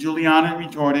 And Giuliani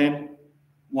retorted,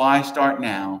 why start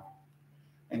now?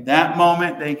 In that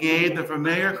moment, they gave the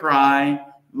familiar cry,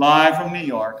 live from New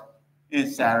York,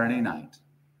 it's Saturday night.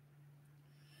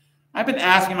 I've been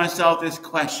asking myself this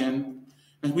question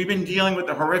as we've been dealing with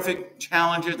the horrific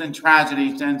challenges and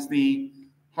tragedy since the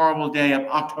horrible day of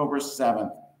October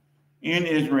 7th in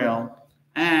Israel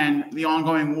and the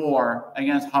ongoing war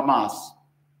against Hamas.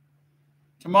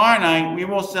 Tomorrow night, we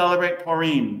will celebrate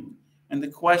Purim, and the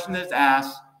question is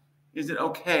asked, is it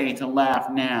okay to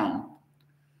laugh now?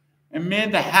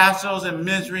 Amid the hassles and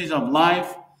miseries of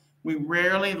life, we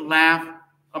rarely laugh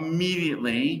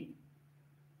immediately.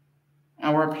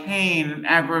 Our pain and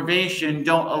aggravation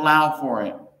don't allow for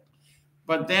it.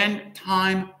 But then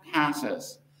time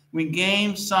passes. We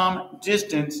gain some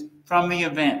distance from the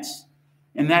events,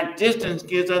 and that distance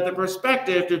gives us the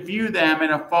perspective to view them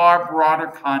in a far broader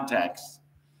context.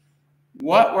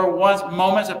 What were once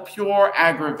moments of pure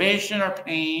aggravation or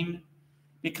pain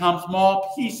become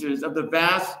small pieces of the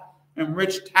vast and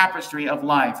rich tapestry of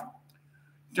life.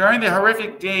 During the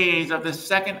horrific days of the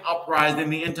second uprising,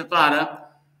 the Intifada,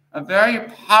 a very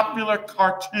popular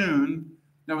cartoon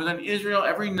that was in Israel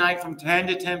every night from 10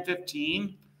 to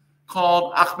 10:15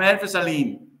 called Ahmed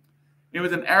Salim. It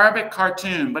was an Arabic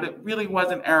cartoon, but it really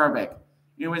wasn't Arabic.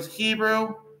 It was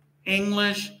Hebrew,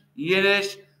 English,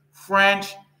 Yiddish,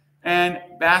 French, and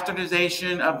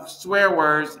bastardization of swear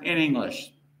words in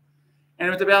English. And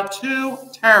it was about 2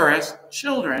 terrorist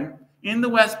children in the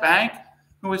West Bank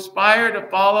who aspired to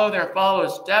follow their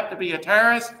father's step to be a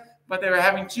terrorist, but they were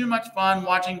having too much fun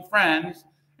watching Friends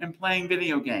and playing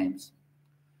video games.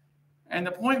 And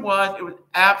the point was, it was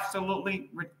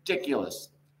absolutely ridiculous.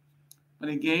 But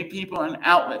it gave people an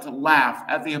outlet to laugh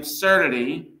at the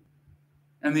absurdity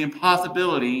and the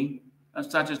impossibility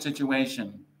of such a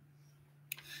situation.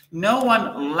 No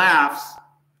one laughs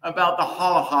about the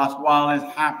Holocaust while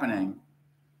it's happening.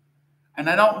 And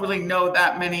I don't really know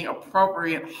that many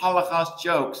appropriate Holocaust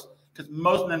jokes because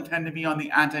most of them tend to be on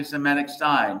the anti-Semitic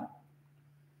side.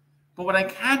 But what I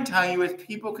can tell you is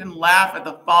people can laugh at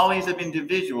the follies of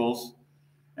individuals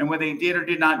and what they did or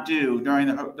did not do during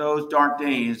those dark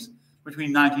days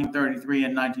between 1933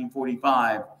 and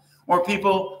 1945. Or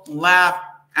people laugh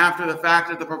after the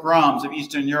fact of the pogroms of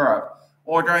Eastern Europe,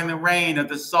 or during the reign of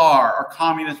the Tsar or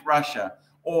Communist Russia,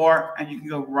 and you can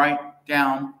go right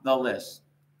down the list.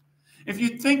 If you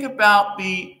think about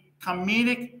the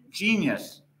comedic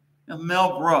genius of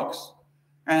Mel Brooks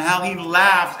and how he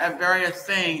laughs at various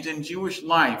things in Jewish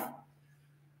life,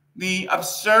 the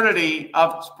absurdity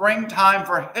of Springtime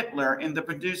for Hitler in The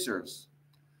Producers,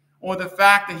 or the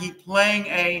fact that he's playing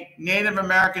a Native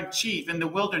American chief in the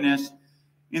wilderness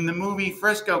in the movie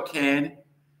Frisco Kid,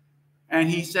 and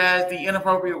he says the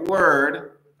inappropriate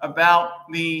word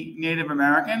about the Native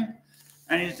American,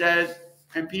 and he says,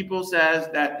 and people says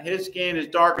that his skin is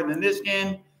darker than this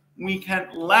skin. We can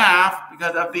laugh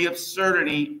because of the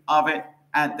absurdity of it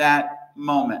at that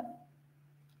moment.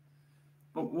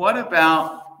 But what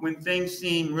about when things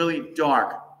seem really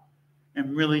dark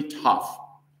and really tough?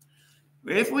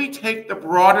 If we take the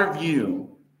broader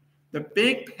view, the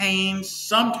big pains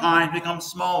sometimes become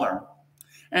smaller.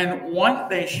 And once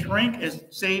they shrink,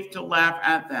 it's safe to laugh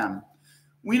at them.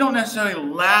 We don't necessarily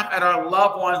laugh at our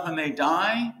loved ones when they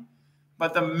die,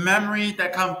 but the memories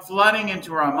that come flooding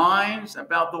into our minds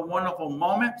about the wonderful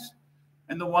moments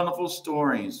and the wonderful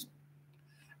stories.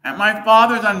 At my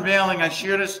father's unveiling, I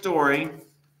shared a story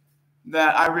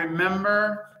that I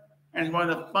remember and is one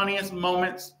of the funniest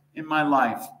moments in my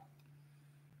life.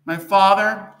 My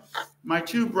father, my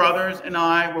 2 brothers, and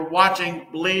I were watching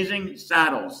Blazing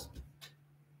Saddles.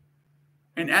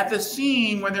 And at the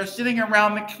scene where they're sitting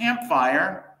around the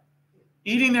campfire,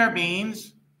 eating their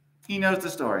beans, he knows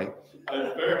the story,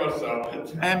 Very much so.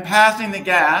 and passing the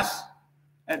gas,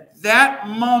 at that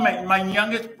moment, my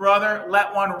youngest brother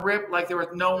let one rip like there was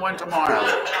no one tomorrow.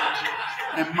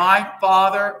 And my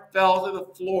father fell to the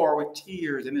floor with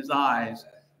tears in his eyes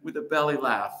with a belly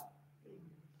laugh.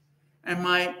 And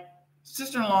my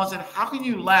sister-in-law said, "How can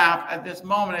you laugh at this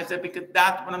moment?" I said, "Because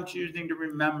that's what I'm choosing to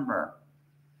remember.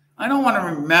 I don't want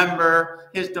to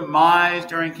remember his demise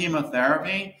during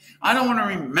chemotherapy. I don't want to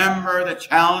remember the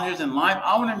challenges in life.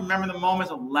 I want to remember the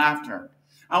moments of laughter.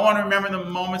 I want to remember the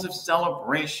moments of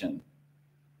celebration."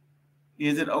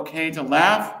 Is it okay to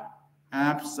laugh?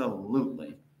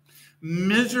 Absolutely.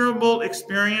 Miserable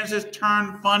experiences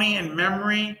turn funny in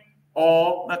memory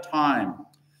all the time.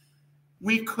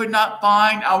 We could not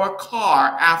find our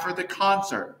car after the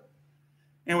concert.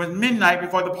 It was midnight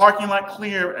before the parking lot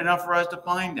cleared enough for us to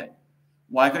find it.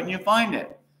 Why couldn't you find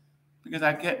it? Because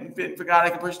I forgot I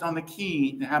could push on the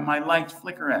key to have my lights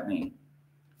flicker at me.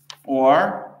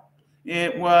 Or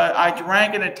I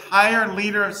drank an entire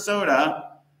liter of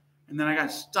soda and then I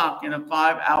got stuck in a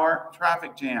 5-hour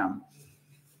traffic jam.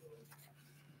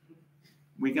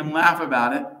 We can laugh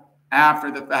about it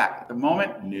after the fact. At the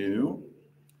moment, no.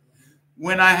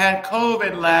 When I had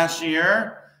COVID last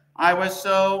year, I was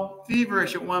so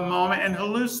feverish at one moment and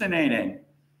hallucinating.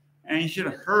 And you should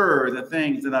have heard the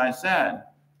things that I said.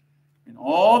 In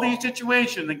all these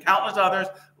situations and countless others,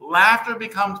 laughter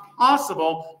becomes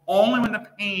possible only when the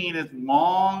pain is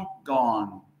long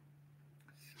gone.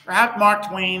 Perhaps Mark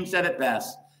Twain said it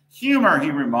best. Humor,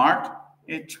 he remarked,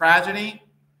 is tragedy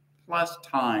plus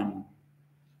time.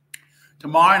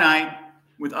 Tomorrow night,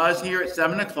 with us here at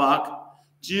 7 o'clock,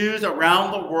 Jews around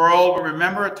the world will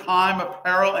remember a time of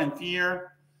peril and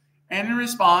fear, and in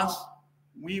response,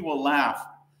 we will laugh.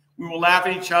 We will laugh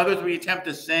at each other as we attempt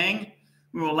to sing.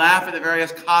 We will laugh at the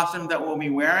various costumes that we'll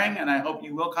be wearing, and I hope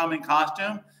you will come in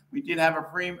costume. We did have a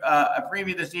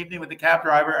preview this evening with the cab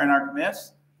driver and our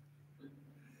commiss.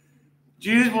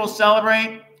 Jews will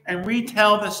celebrate and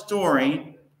retell the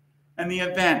story and the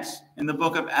events in the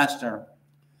book of Esther.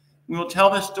 We will tell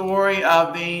the story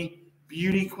of the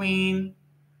beauty queen,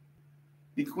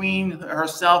 the queen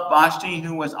herself, Vashti,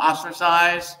 who was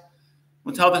ostracized.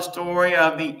 We'll tell the story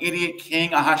of the idiot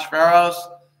king Ahasuerus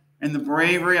and the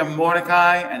bravery of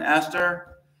Mordecai and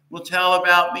Esther. We'll tell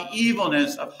about the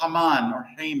evilness of Haman or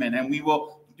Haman, and we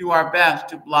will do our best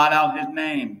to blot out his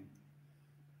name.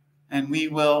 And we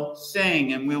will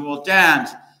sing and we will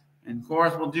dance. And of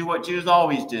course, we'll do what Jews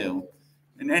always do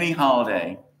in any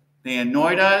holiday. They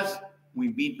annoyed us, we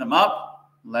beat them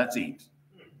up, let's eat.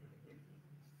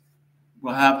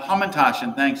 We'll have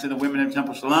Hamantash, thanks to the women of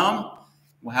Temple Shalom.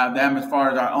 We'll have them as far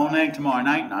as our own egg tomorrow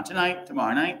night, not tonight,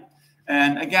 tomorrow night.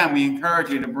 And again, we encourage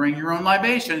you to bring your own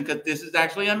libation because this is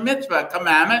actually a mitzvah,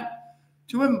 commandment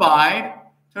to imbibe.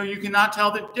 So you cannot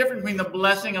tell the difference between the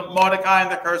blessing of Mordecai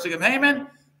and the cursing of Haman.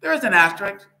 There is an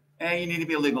asterisk. A, you need to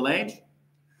be of legal age.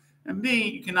 And B,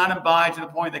 you cannot imbibe to the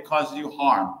point that causes you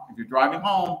harm. If you're driving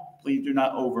home, please do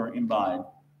not over-imbibe.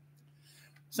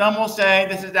 Some will say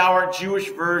this is our Jewish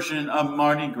version of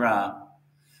Mardi Gras.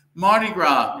 Mardi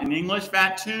Gras, in English,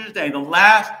 Fat Tuesday, the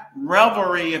last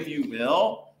revelry, if you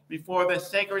will, before the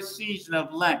sacred season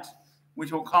of Lent,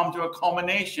 which will come to a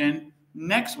culmination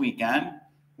next weekend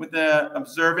with the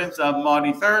observance of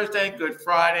Maundy Thursday, Good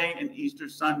Friday, and Easter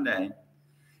Sunday.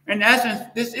 In essence,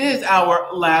 this is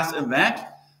our last event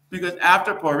because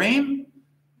after Purim,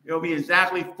 it will be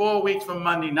exactly 4 weeks from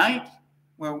Monday night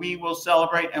where we will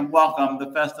celebrate and welcome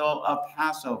the festival of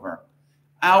Passover,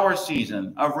 our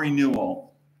season of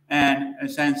renewal and a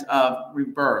sense of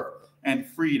rebirth and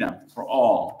freedom for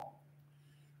all.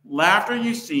 Laughter,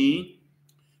 you see,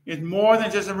 is more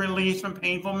than just a release from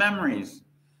painful memories.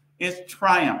 It's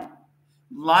triumph.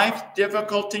 Life's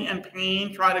difficulty and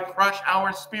pain try to crush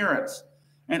our spirits,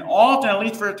 and often, at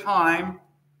least for a time,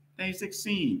 they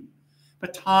succeed.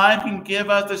 But time can give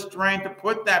us the strength to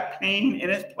put that pain in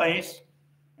its place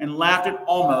and laugh it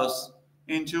almost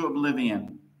into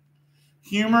oblivion.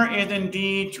 Humor is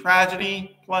indeed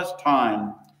tragedy plus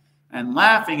time, and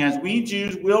laughing, as we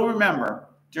Jews will remember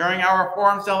during our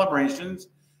Purim celebrations,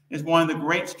 is one of the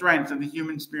great strengths of the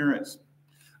human spirits.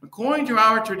 According to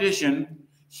our tradition,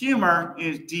 humor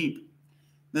is deep.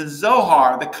 The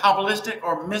Zohar, the Kabbalistic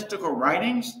or mystical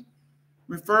writings,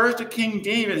 refers to King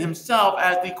David himself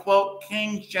as the, quote,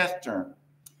 king's jester,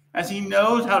 as he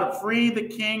knows how to free the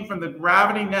king from the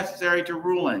gravity necessary to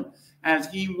ruling, as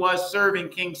he was serving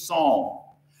King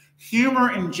Saul.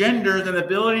 Humor engenders an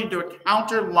ability to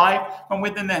counter life from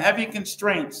within the heavy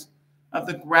constraints of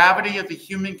the gravity of the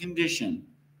human condition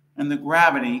and the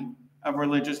gravity of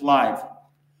religious life.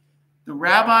 The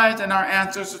rabbis and our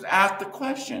ancestors asked the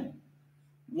question,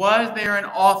 was there an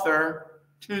author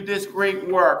to this great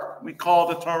work we call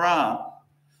the Torah?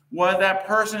 Was that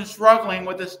person struggling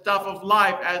with the stuff of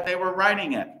life as they were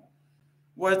writing it?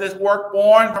 Was this work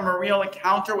born from a real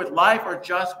encounter with life or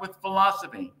just with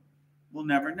philosophy? We'll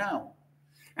never know.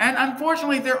 And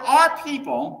unfortunately, there are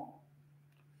people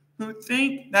who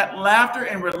think that laughter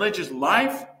in religious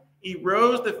life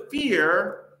erodes the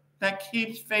fear that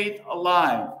keeps faith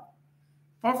alive.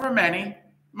 But for many,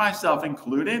 myself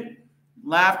included,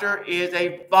 laughter is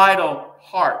a vital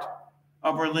part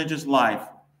of religious life.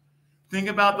 Think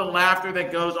about the laughter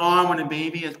that goes on when a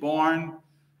baby is born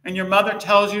and your mother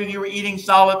tells you were eating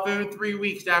solid food 3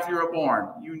 weeks after you were born.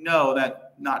 You know that's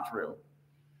not true.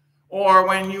 Or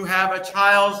when you have a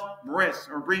child's bris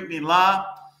or brit milah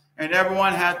and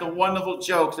everyone has the wonderful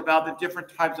jokes about the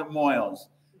different types of moils,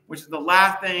 which is the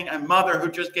last thing a mother who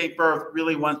just gave birth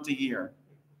really wants to hear.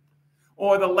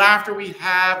 Or the laughter we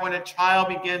have when a child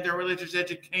begins their religious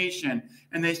education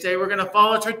and they say, we're going to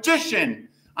follow tradition.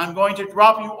 I'm going to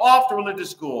drop you off to religious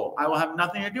school. I will have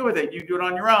nothing to do with it. You do it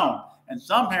on your own. And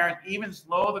some parents even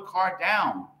slow the car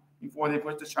down before they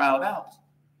put the child out.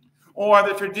 Or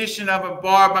the tradition of a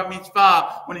bar bat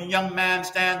mitzvah when a young man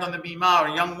stands on the bima or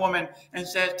a young woman and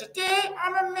says, today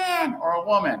I'm a man or a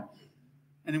woman.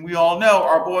 And we all know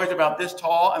our boys are about this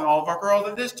tall and all of our girls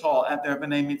are this tall at their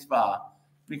b'nai mitzvah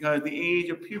because the age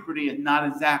of puberty is not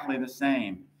exactly the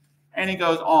same. And it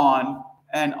goes on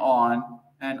and on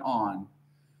and on.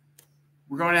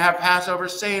 We're going to have Passover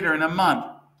Seder in a month.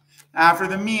 After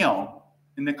the meal,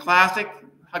 in the classic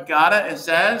Haggadah, it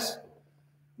says,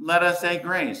 let us say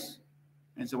grace.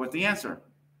 And so what's the answer?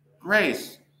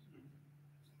 Grace.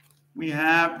 We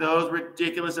have those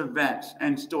ridiculous events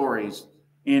and stories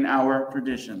in our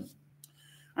tradition.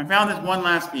 I found this one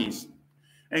last piece.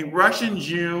 A Russian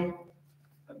Jew,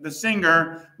 the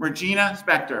singer Regina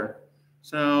Spektor,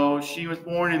 so she was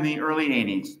born in the early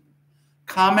 80s,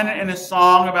 commented in a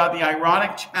song about the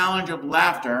ironic challenge of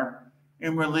laughter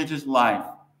in religious life.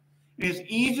 It is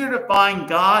easier to find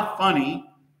God funny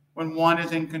when one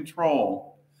is in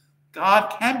control.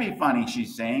 God can be funny, she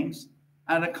sings,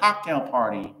 at a cocktail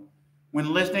party,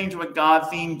 when listening to a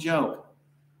God-themed joke,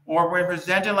 or when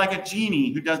presented like a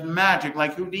genie who does magic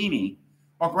like Houdini,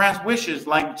 or grants wishes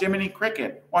like Jiminy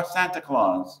Cricket or Santa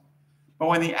Claus. But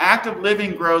when the act of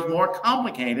living grows more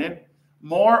complicated,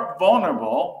 more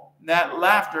vulnerable, that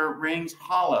laughter rings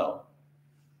hollow.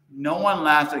 No one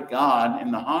laughs at God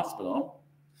in the hospital.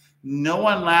 No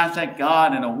one laughs at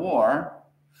God in a war.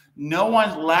 No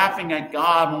one's laughing at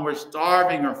God when we're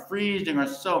starving or freezing or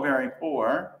so very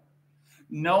poor.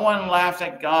 No one laughs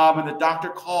at God when the doctor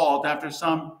calls after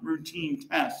some routine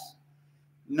test.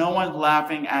 No one's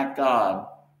laughing at God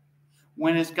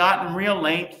when it's gotten real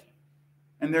late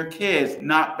and their kids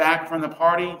not back from the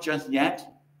party just yet.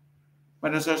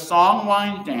 But as our song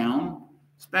winds down,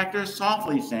 Spectre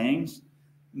softly sings,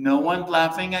 no one's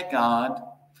laughing at God.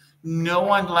 No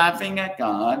one's laughing at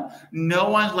God. No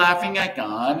one's laughing at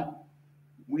God.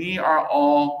 We are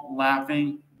all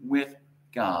laughing with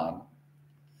God.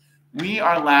 We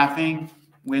are laughing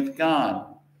with God.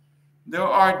 There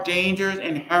are dangers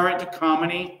inherent to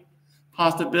comedy,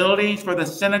 possibilities for the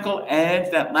cynical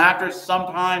edge that laughter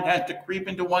sometimes has to creep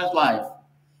into one's life.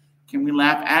 Can we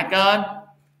laugh at God?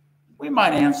 We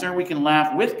might answer, we can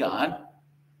laugh with God.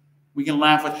 We can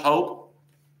laugh with hope,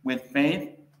 with faith,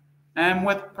 and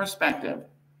with perspective.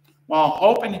 While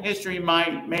hope and history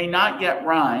may not yet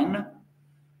rhyme,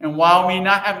 and while we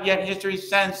not have yet history's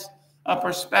sense of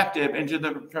perspective into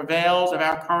the travails of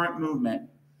our current movement,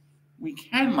 we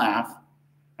can laugh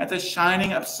at the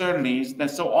shining absurdities that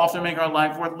so often make our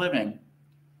life worth living.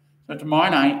 So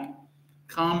tomorrow night,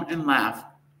 come and laugh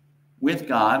with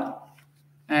God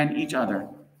and each other.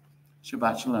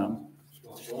 Shabbat Shalom.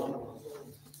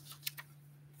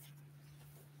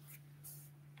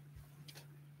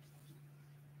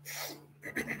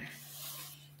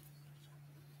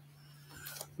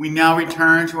 We now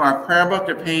return to our prayer book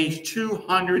to page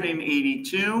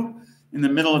 282 in the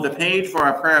middle of the page for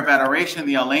our prayer of adoration,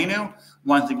 the Aleinu.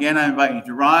 Once again, I invite you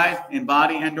to rise in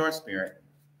body and or spirit.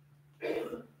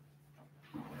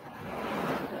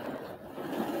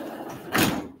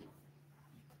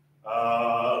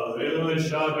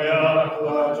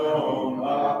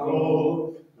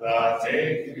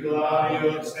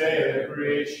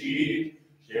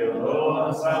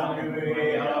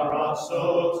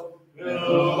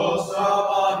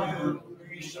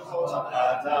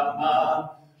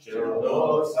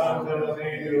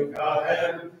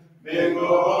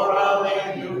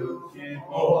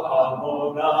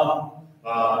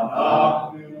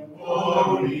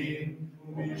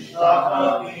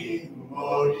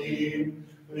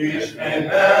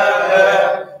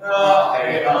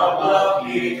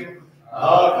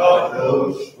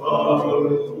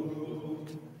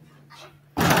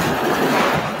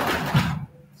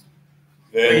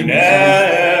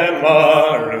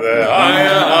 V'nemar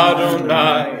v'haya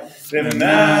Adonai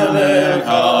v'melech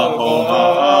kol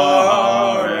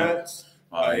haaretz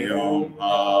hayom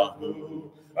hahu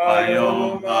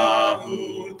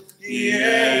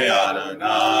yeh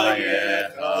Adonai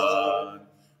echad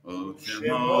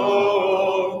u'shemo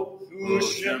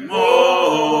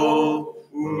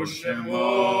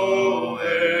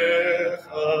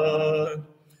echad.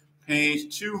 Page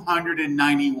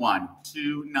 291,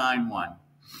 291.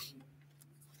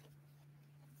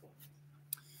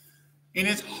 It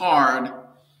is hard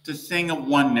to sing of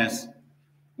oneness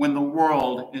when the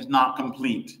world is not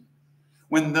complete,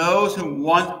 when those who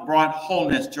once brought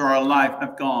wholeness to our life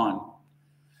have gone,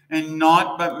 and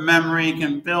naught but memory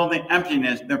can fill the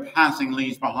emptiness their passing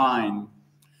leaves behind.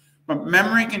 But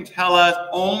memory can tell us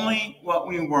only what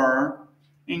we were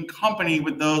in company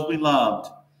with those we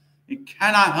loved. It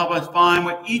cannot help us find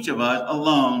what each of us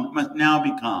alone must now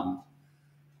become.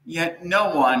 Yet no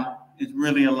one is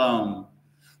really alone.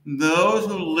 Those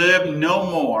who live no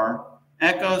more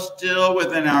echo still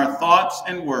within our thoughts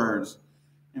and words,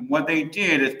 and what they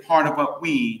did is part of what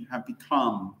we have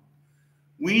become.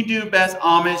 We do best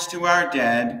homage to our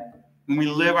dead when we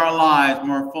live our lives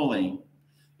more fully,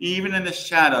 even in the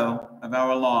shadow of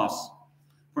our loss.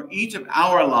 For each of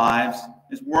our lives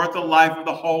is worth the life of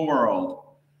the whole world,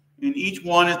 and each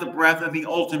one is the breath of the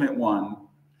ultimate one.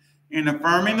 In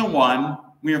affirming the one,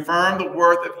 we affirm the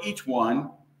worth of each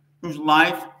one, whose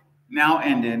life, now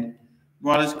ended,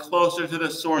 brought us closer to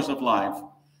the source of life.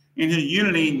 In whose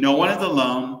unity, no one is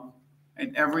alone,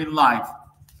 and every life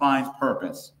finds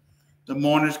purpose. The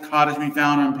mourner's cottage we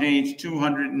found on page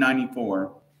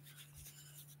 294.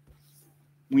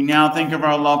 We now think of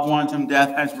our loved ones whom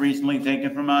death has recently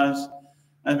taken from us.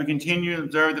 As we continue to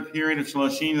observe the period of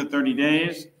Shloshim, the 30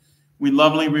 days, we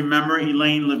lovingly remember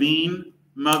Elaine Levine,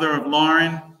 mother of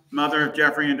Lauren, mother of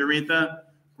Jeffrey and Doretha,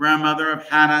 grandmother of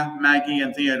Hannah, Maggie,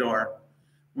 and Theodore.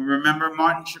 We remember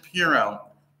Martin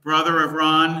Shapiro, brother of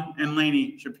Ron and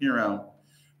Lainey Shapiro.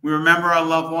 We remember our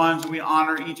loved ones, and we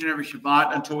honor each and every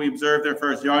Shabbat until we observe their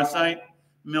first yahrzeit: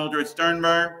 Mildred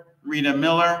Sternberg, Rita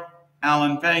Miller,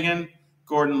 Alan Fagan,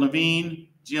 Gordon Levine,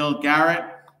 Jill Garrett,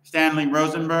 Stanley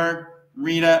Rosenberg,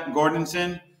 Rita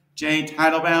Gordonson, Jay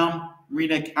Teitelbaum,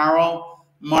 Rita Carroll,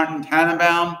 Martin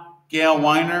Tannenbaum, Gail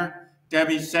Weiner,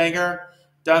 Debbie Sager,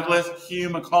 Douglas Hugh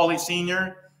McCauley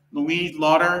Sr., Louise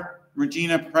Lauder,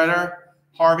 Regina Pretter,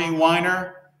 Harvey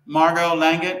Weiner, Margot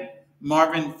Langett,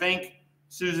 Marvin Fink,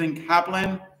 Susan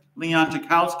Kaplan, Leon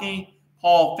Chakowski,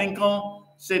 Paul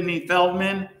Finkel, Sidney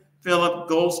Feldman, Philip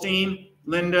Goldstein,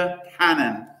 Linda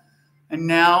Cannon. And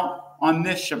now, on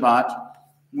this Shabbat,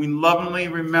 we lovingly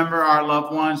remember our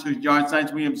loved ones whose yard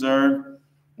sites we observe.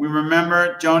 We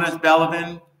remember Jonas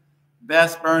Bellavin,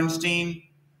 Bess Bernstein,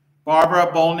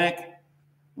 Barbara Bolnick,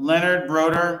 Leonard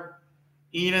Broder,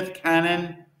 Edith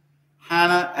Cannon,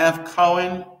 Hannah F.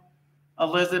 Cohen,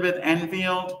 Elizabeth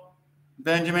Enfield,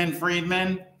 Benjamin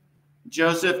Friedman,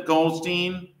 Joseph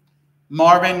Goldstein,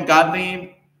 Marvin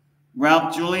Gottlieb,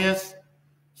 Ralph Julius,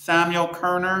 Samuel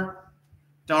Kerner,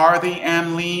 Dorothy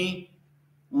M. Lee,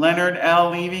 Leonard L.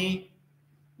 Levy,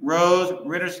 Rose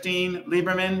Ritterstein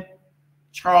Lieberman,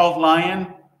 Charles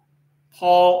Lyon,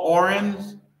 Paul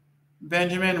Orens,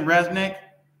 Benjamin Resnick,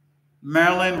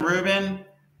 Marilyn Rubin,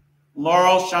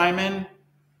 Laurel Scheinman,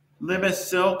 Libis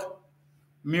Silk,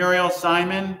 Muriel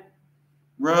Simon,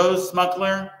 Rose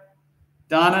Smuckler,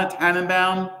 Donna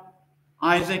Tannenbaum,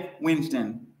 Isaac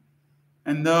Winston,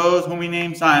 and those whom we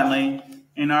name silently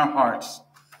in our hearts.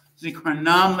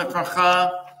 Zikranam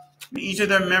lepracha. May each of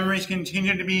their memories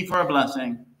continue to be for a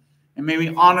blessing. And may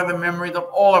we honor the memories of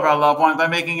all of our loved ones by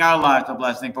making our lives a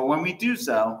blessing. But when we do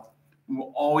so, we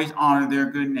will always honor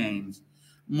their good names.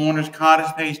 Mourner's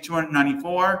Cottage, page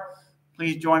 294.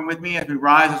 Please join with me as we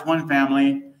rise as one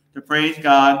family to praise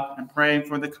God and pray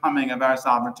for the coming of our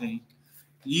sovereignty.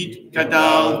 Yit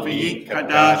kadal v'yit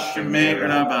kadash shemei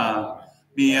rabba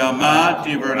v'yamad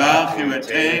tivrach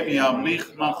yu'ateh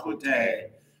v'yamlich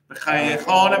malchuteh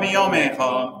v'chayechol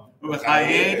v'yomecho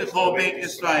v'chayeh t'chol beit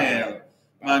Yisrael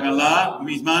v'agalah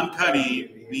v'zman karib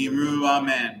v'yimru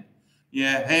amen.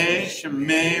 Yehei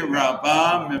shemei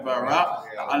rabba mevarach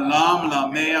alam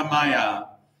lamei amaya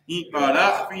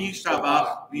yitbarach v'yishavach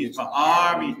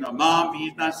v'yisba'ar v'yisnamam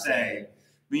v'yisnaseh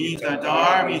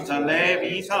v'yisladar v'yisaleh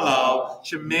v'yisalal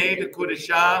shemei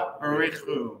d'kudashah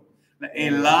v'richu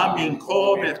le'elam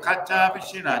yinkol v'chata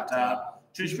v'shirata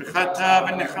tushbechata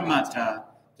v'nechamata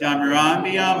Damiran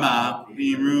b'yama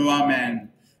v'yimru amen.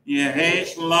 Yehei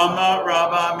shlama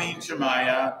rabba min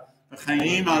shemaya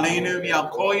v'chayim aleinu v'yal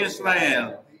kol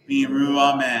Yisrael v'yimru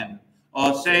amen.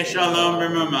 Oseh shalom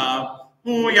b'mamav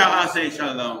hu ya'aseh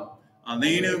shalom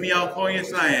aleinu v'yal kol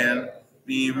Yisrael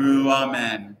v'yimru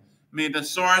amen. May the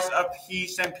source of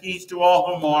peace and peace to all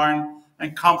who mourn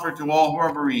and comfort to all who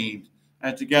are bereaved.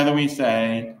 And together we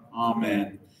say,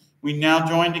 Amen. We now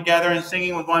join together in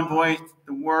singing with one voice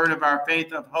the word of our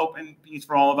faith of hope and peace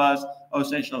for all of us.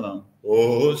 Oseh shalom.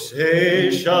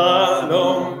 Oseh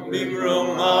shalom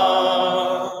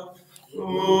b'mromav,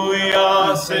 hu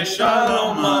yaseh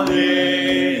shalom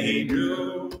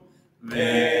aleinu,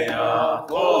 ve'al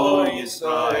kol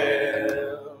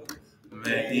Yisrael,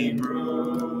 ve'imru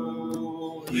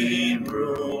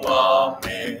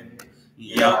amen.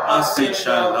 Ya'aseh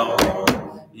shalom,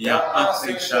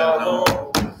 ya'aseh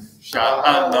shalom,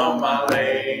 shalom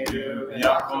aleinu,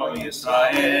 ve'al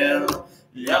Yisrael.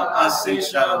 Ya'aseh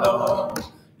shalom,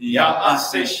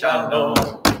 ya'aseh shalom,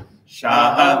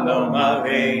 shalom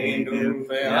aleinu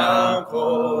ve'al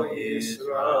kol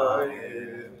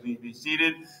Yisrael. Please be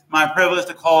seated. My privilege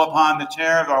to call upon the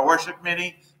chair of our worship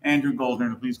committee, Andrew Goldner,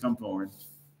 to please come forward.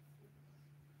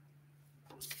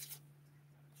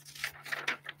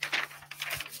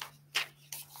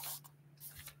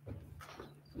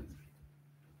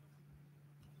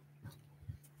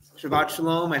 Shabbat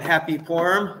Shalom and Happy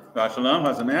Purim. Shabbat Shalom,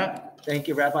 Hazamet. Thank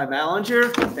you, Rabbi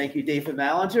Malinger. Thank you, David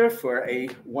Malinger, for a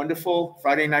wonderful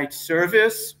Friday night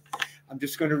service. I'm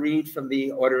just going to read from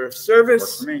the order of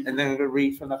service, and then I'm going to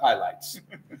read from the highlights.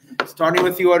 Starting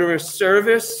with the order of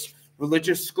service,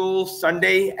 religious school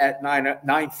Sunday at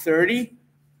 9:30,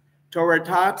 Torah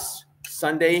Tots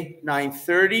Sunday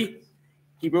 9:30,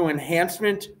 Hebrew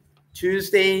enhancement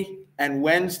Tuesday and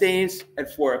Wednesdays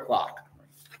at 4 o'clock.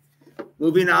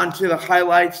 Moving on to the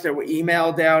highlights that were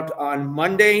emailed out on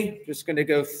Monday. Just going to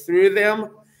go through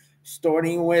them,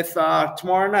 starting with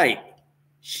tomorrow night.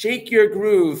 Shake Your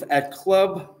Groove at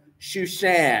Club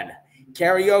Shushan.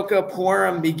 Karaoke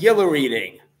Purim Megillah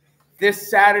reading.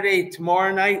 This Saturday,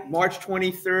 tomorrow night, March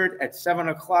 23rd at 7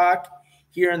 o'clock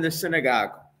here in the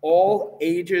synagogue. All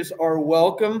ages are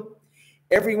welcome.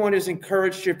 Everyone is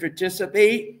encouraged to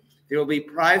participate. There will be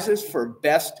prizes for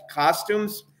best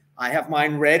costumes. I have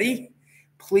mine ready.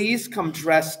 Please come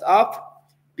dressed up.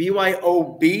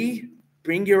 BYOB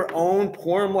Bring your own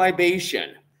Purim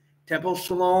libation. Temple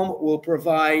Shalom will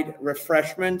provide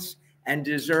refreshments and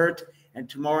dessert, and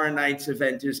tomorrow night's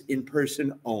event is in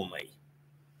person only.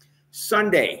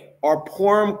 Sunday, our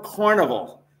Purim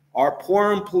Carnival, our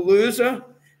Purim Palooza.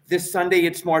 This Sunday,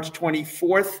 it's March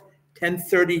 24th,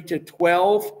 10:30 to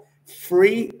 12,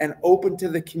 free and open to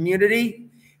the community.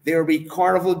 There will be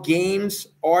carnival games,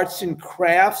 arts and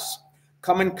crafts.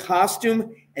 Come in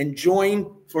costume and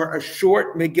join for a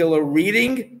short Megillah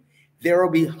reading. There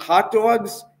will be hot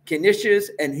dogs, knishes,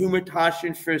 and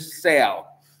humatashin for sale.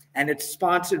 And it's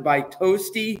sponsored by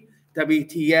Toasty,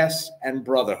 WTS, and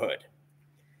Brotherhood.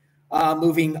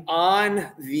 Moving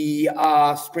on, the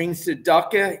Spring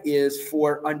Tzedakah is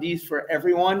for undies for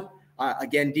everyone.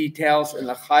 Again, details in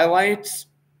the highlights.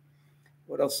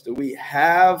 What else do we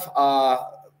have?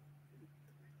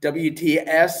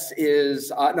 WTS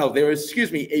is,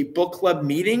 a book club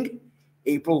meeting,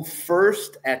 April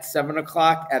 1st at 7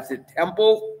 o'clock at the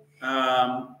Temple.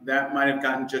 That might have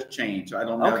gotten just changed. I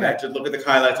don't know. Okay. Just look at the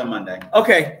highlights on Monday.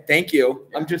 Okay, thank you.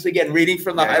 I'm just, again, reading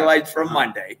from the highlights from Uh-huh.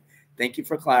 Monday. Thank you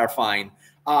for clarifying.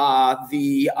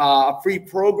 The free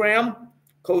program,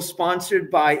 co-sponsored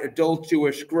by Adult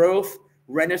Jewish Growth,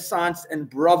 Renaissance, and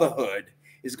Brotherhood,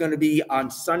 is going to be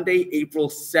on Sunday, April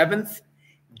 7th.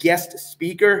 Guest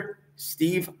speaker,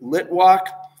 Steve Litwak.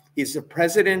 He's the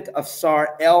president of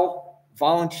SAR L,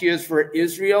 Volunteers for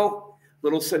Israel.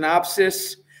 Little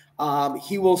synopsis.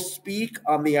 He will speak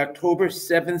on the October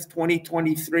 7th,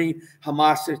 2023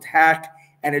 Hamas attack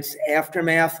and its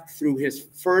aftermath through his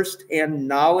first-hand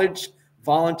knowledge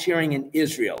volunteering in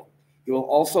Israel. He will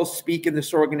also speak in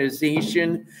this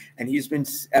organization, and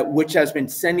which has been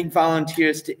sending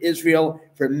volunteers to Israel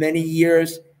for many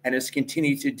years and has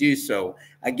continued to do so.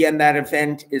 Again, that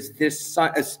event is this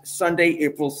Sunday,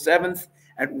 April 7th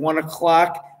at 1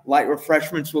 o'clock. Light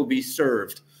refreshments will be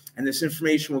served. And this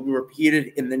information will be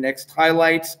repeated in the next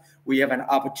highlights. We have an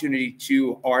opportunity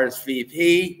to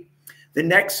RSVP. The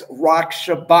next Rock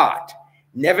Shabbat,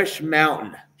 Nevish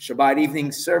Mountain, Shabbat evening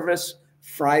service,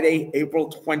 Friday, April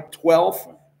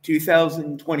 12th,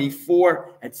 2024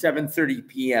 at 7:30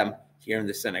 p.m. here in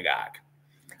the synagogue.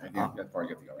 I think that's far you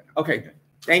have to go right now. Okay,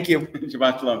 thank you.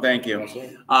 Shabbat Shalom. Thank you.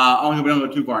 Only we don't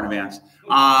go too far in advance.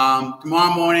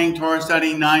 Tomorrow morning, Torah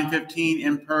study 9:15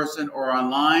 in person or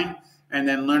online, and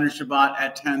then Learner Shabbat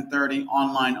at 10:30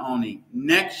 online only.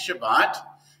 Next Shabbat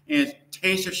is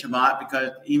Taste of Shabbat,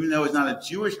 because even though it's not a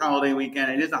Jewish holiday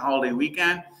weekend, it is a holiday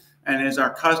weekend, and it is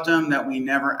our custom that we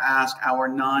never ask our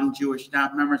non-Jewish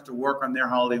staff members to work on their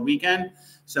holiday weekend.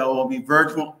 So it will be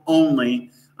virtual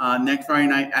only next Friday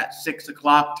night at 6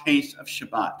 o'clock, Taste of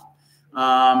Shabbat.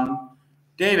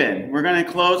 David, we're going to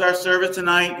close our service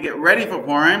tonight to get ready for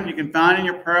Purim. You can find in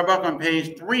your prayer book on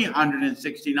page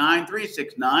 369,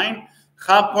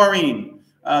 Chag Purim.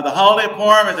 The holiday of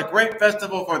Purim is a great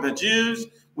festival for the Jews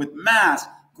with mass,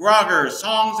 groggers,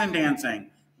 songs, and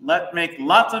dancing. Let's make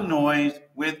lots of noise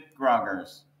with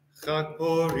groggers. Chag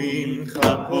Purim,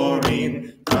 Chag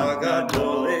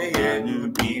Gadol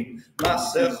Yehudim,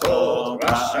 Masechot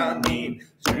Rashanim,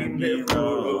 Zrim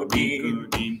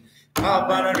Levudim,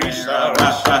 Havana Risha,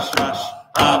 Rash, Rash, Rash,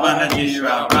 Havana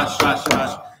Risha, Rash, Rash,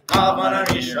 Rash, Havana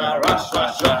Risha, Rash,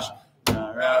 Rash, Rash,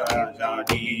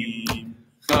 Rashanim.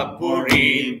 Chag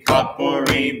Purim,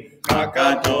 Chag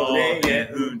Gadol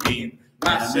Yehudim,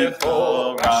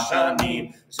 Masechot Rashanim,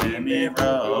 Zrim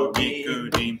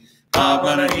Levudim,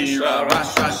 Havana Risha,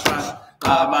 Rash, Rash, Rash,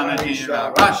 Havana Risha,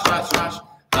 Rash, Rash, Rash,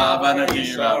 Havana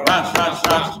Risha, Rash, Rash,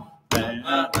 Rash,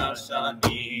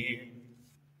 Rashanim.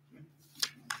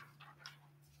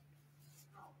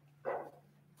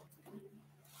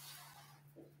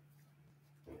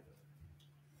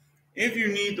 If you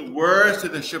need the words to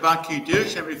the Shabbat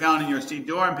Kiddush, that we found in your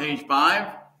Siddur on page 5.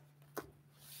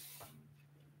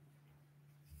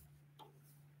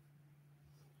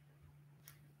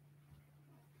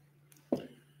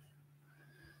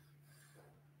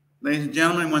 Ladies and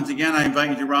gentlemen, once again, I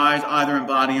invite you to rise either in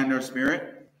body and or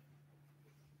spirit.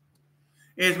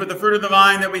 It is with the fruit of the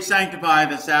vine that we sanctify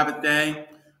the Sabbath day.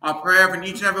 Our prayer for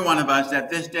each and every one of us that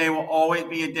this day will always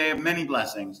be a day of many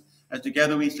blessings. As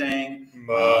together we sing,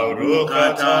 Baruch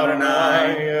atah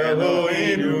Adonai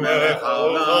Eloheinu melech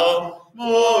haolam,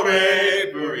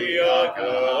 moreh b'riah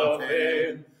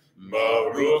kafeh.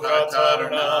 Baruch atah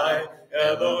Adonai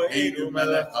Eloheinu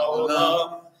melech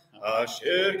haolam,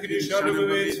 asher kiddushanu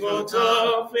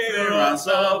b'mitzvotav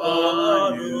v'rasa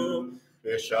banu,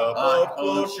 v'shabbat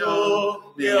kodsho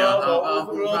li'ahava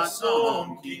u'ratzon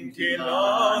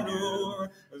kintilanu,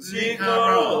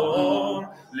 zikaron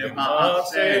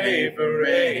L'maaseh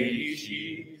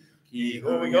Bereishi, Ki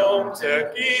hu yom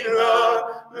tequila,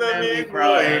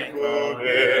 lemikra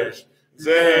kodesh,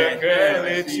 zecher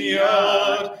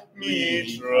l'tziat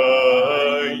Mitzrayim.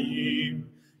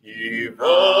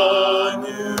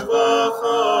 Yivanu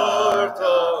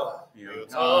v'charta,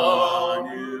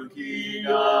 yotanu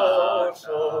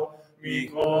kiyasha,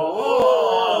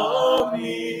 mikol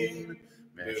amin,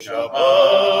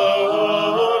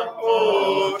 v'shabbat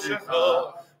kodecha,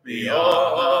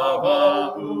 v'yahava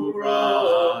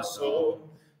uraso,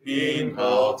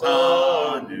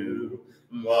 inhaltanu,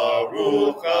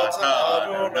 Baruch atah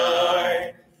Adonai,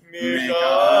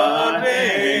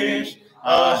 mikadesh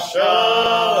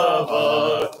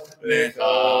Shabbat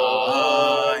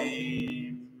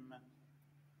lechaim.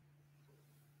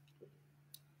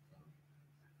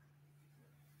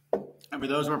 And for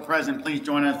those who are present, please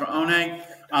join us for Oneg.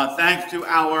 Thanks to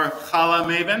our challah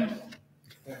maven.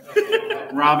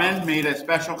 Robin made a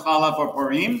special challah for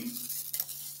Purim.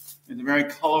 It's a very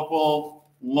colorful,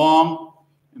 long,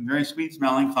 and very sweet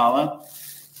smelling challah.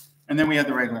 And then we have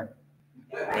the regular.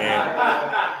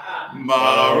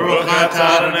 Baruch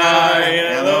atah Adonai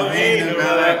Eloheinu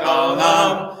melech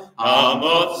haolam,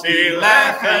 hamotzi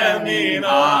lechem min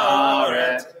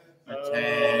haaretz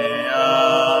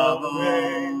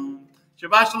v'te'avon.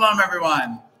 Shabbat shalom,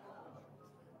 everyone.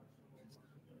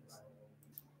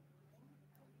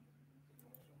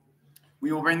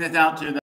 We will bring this out to the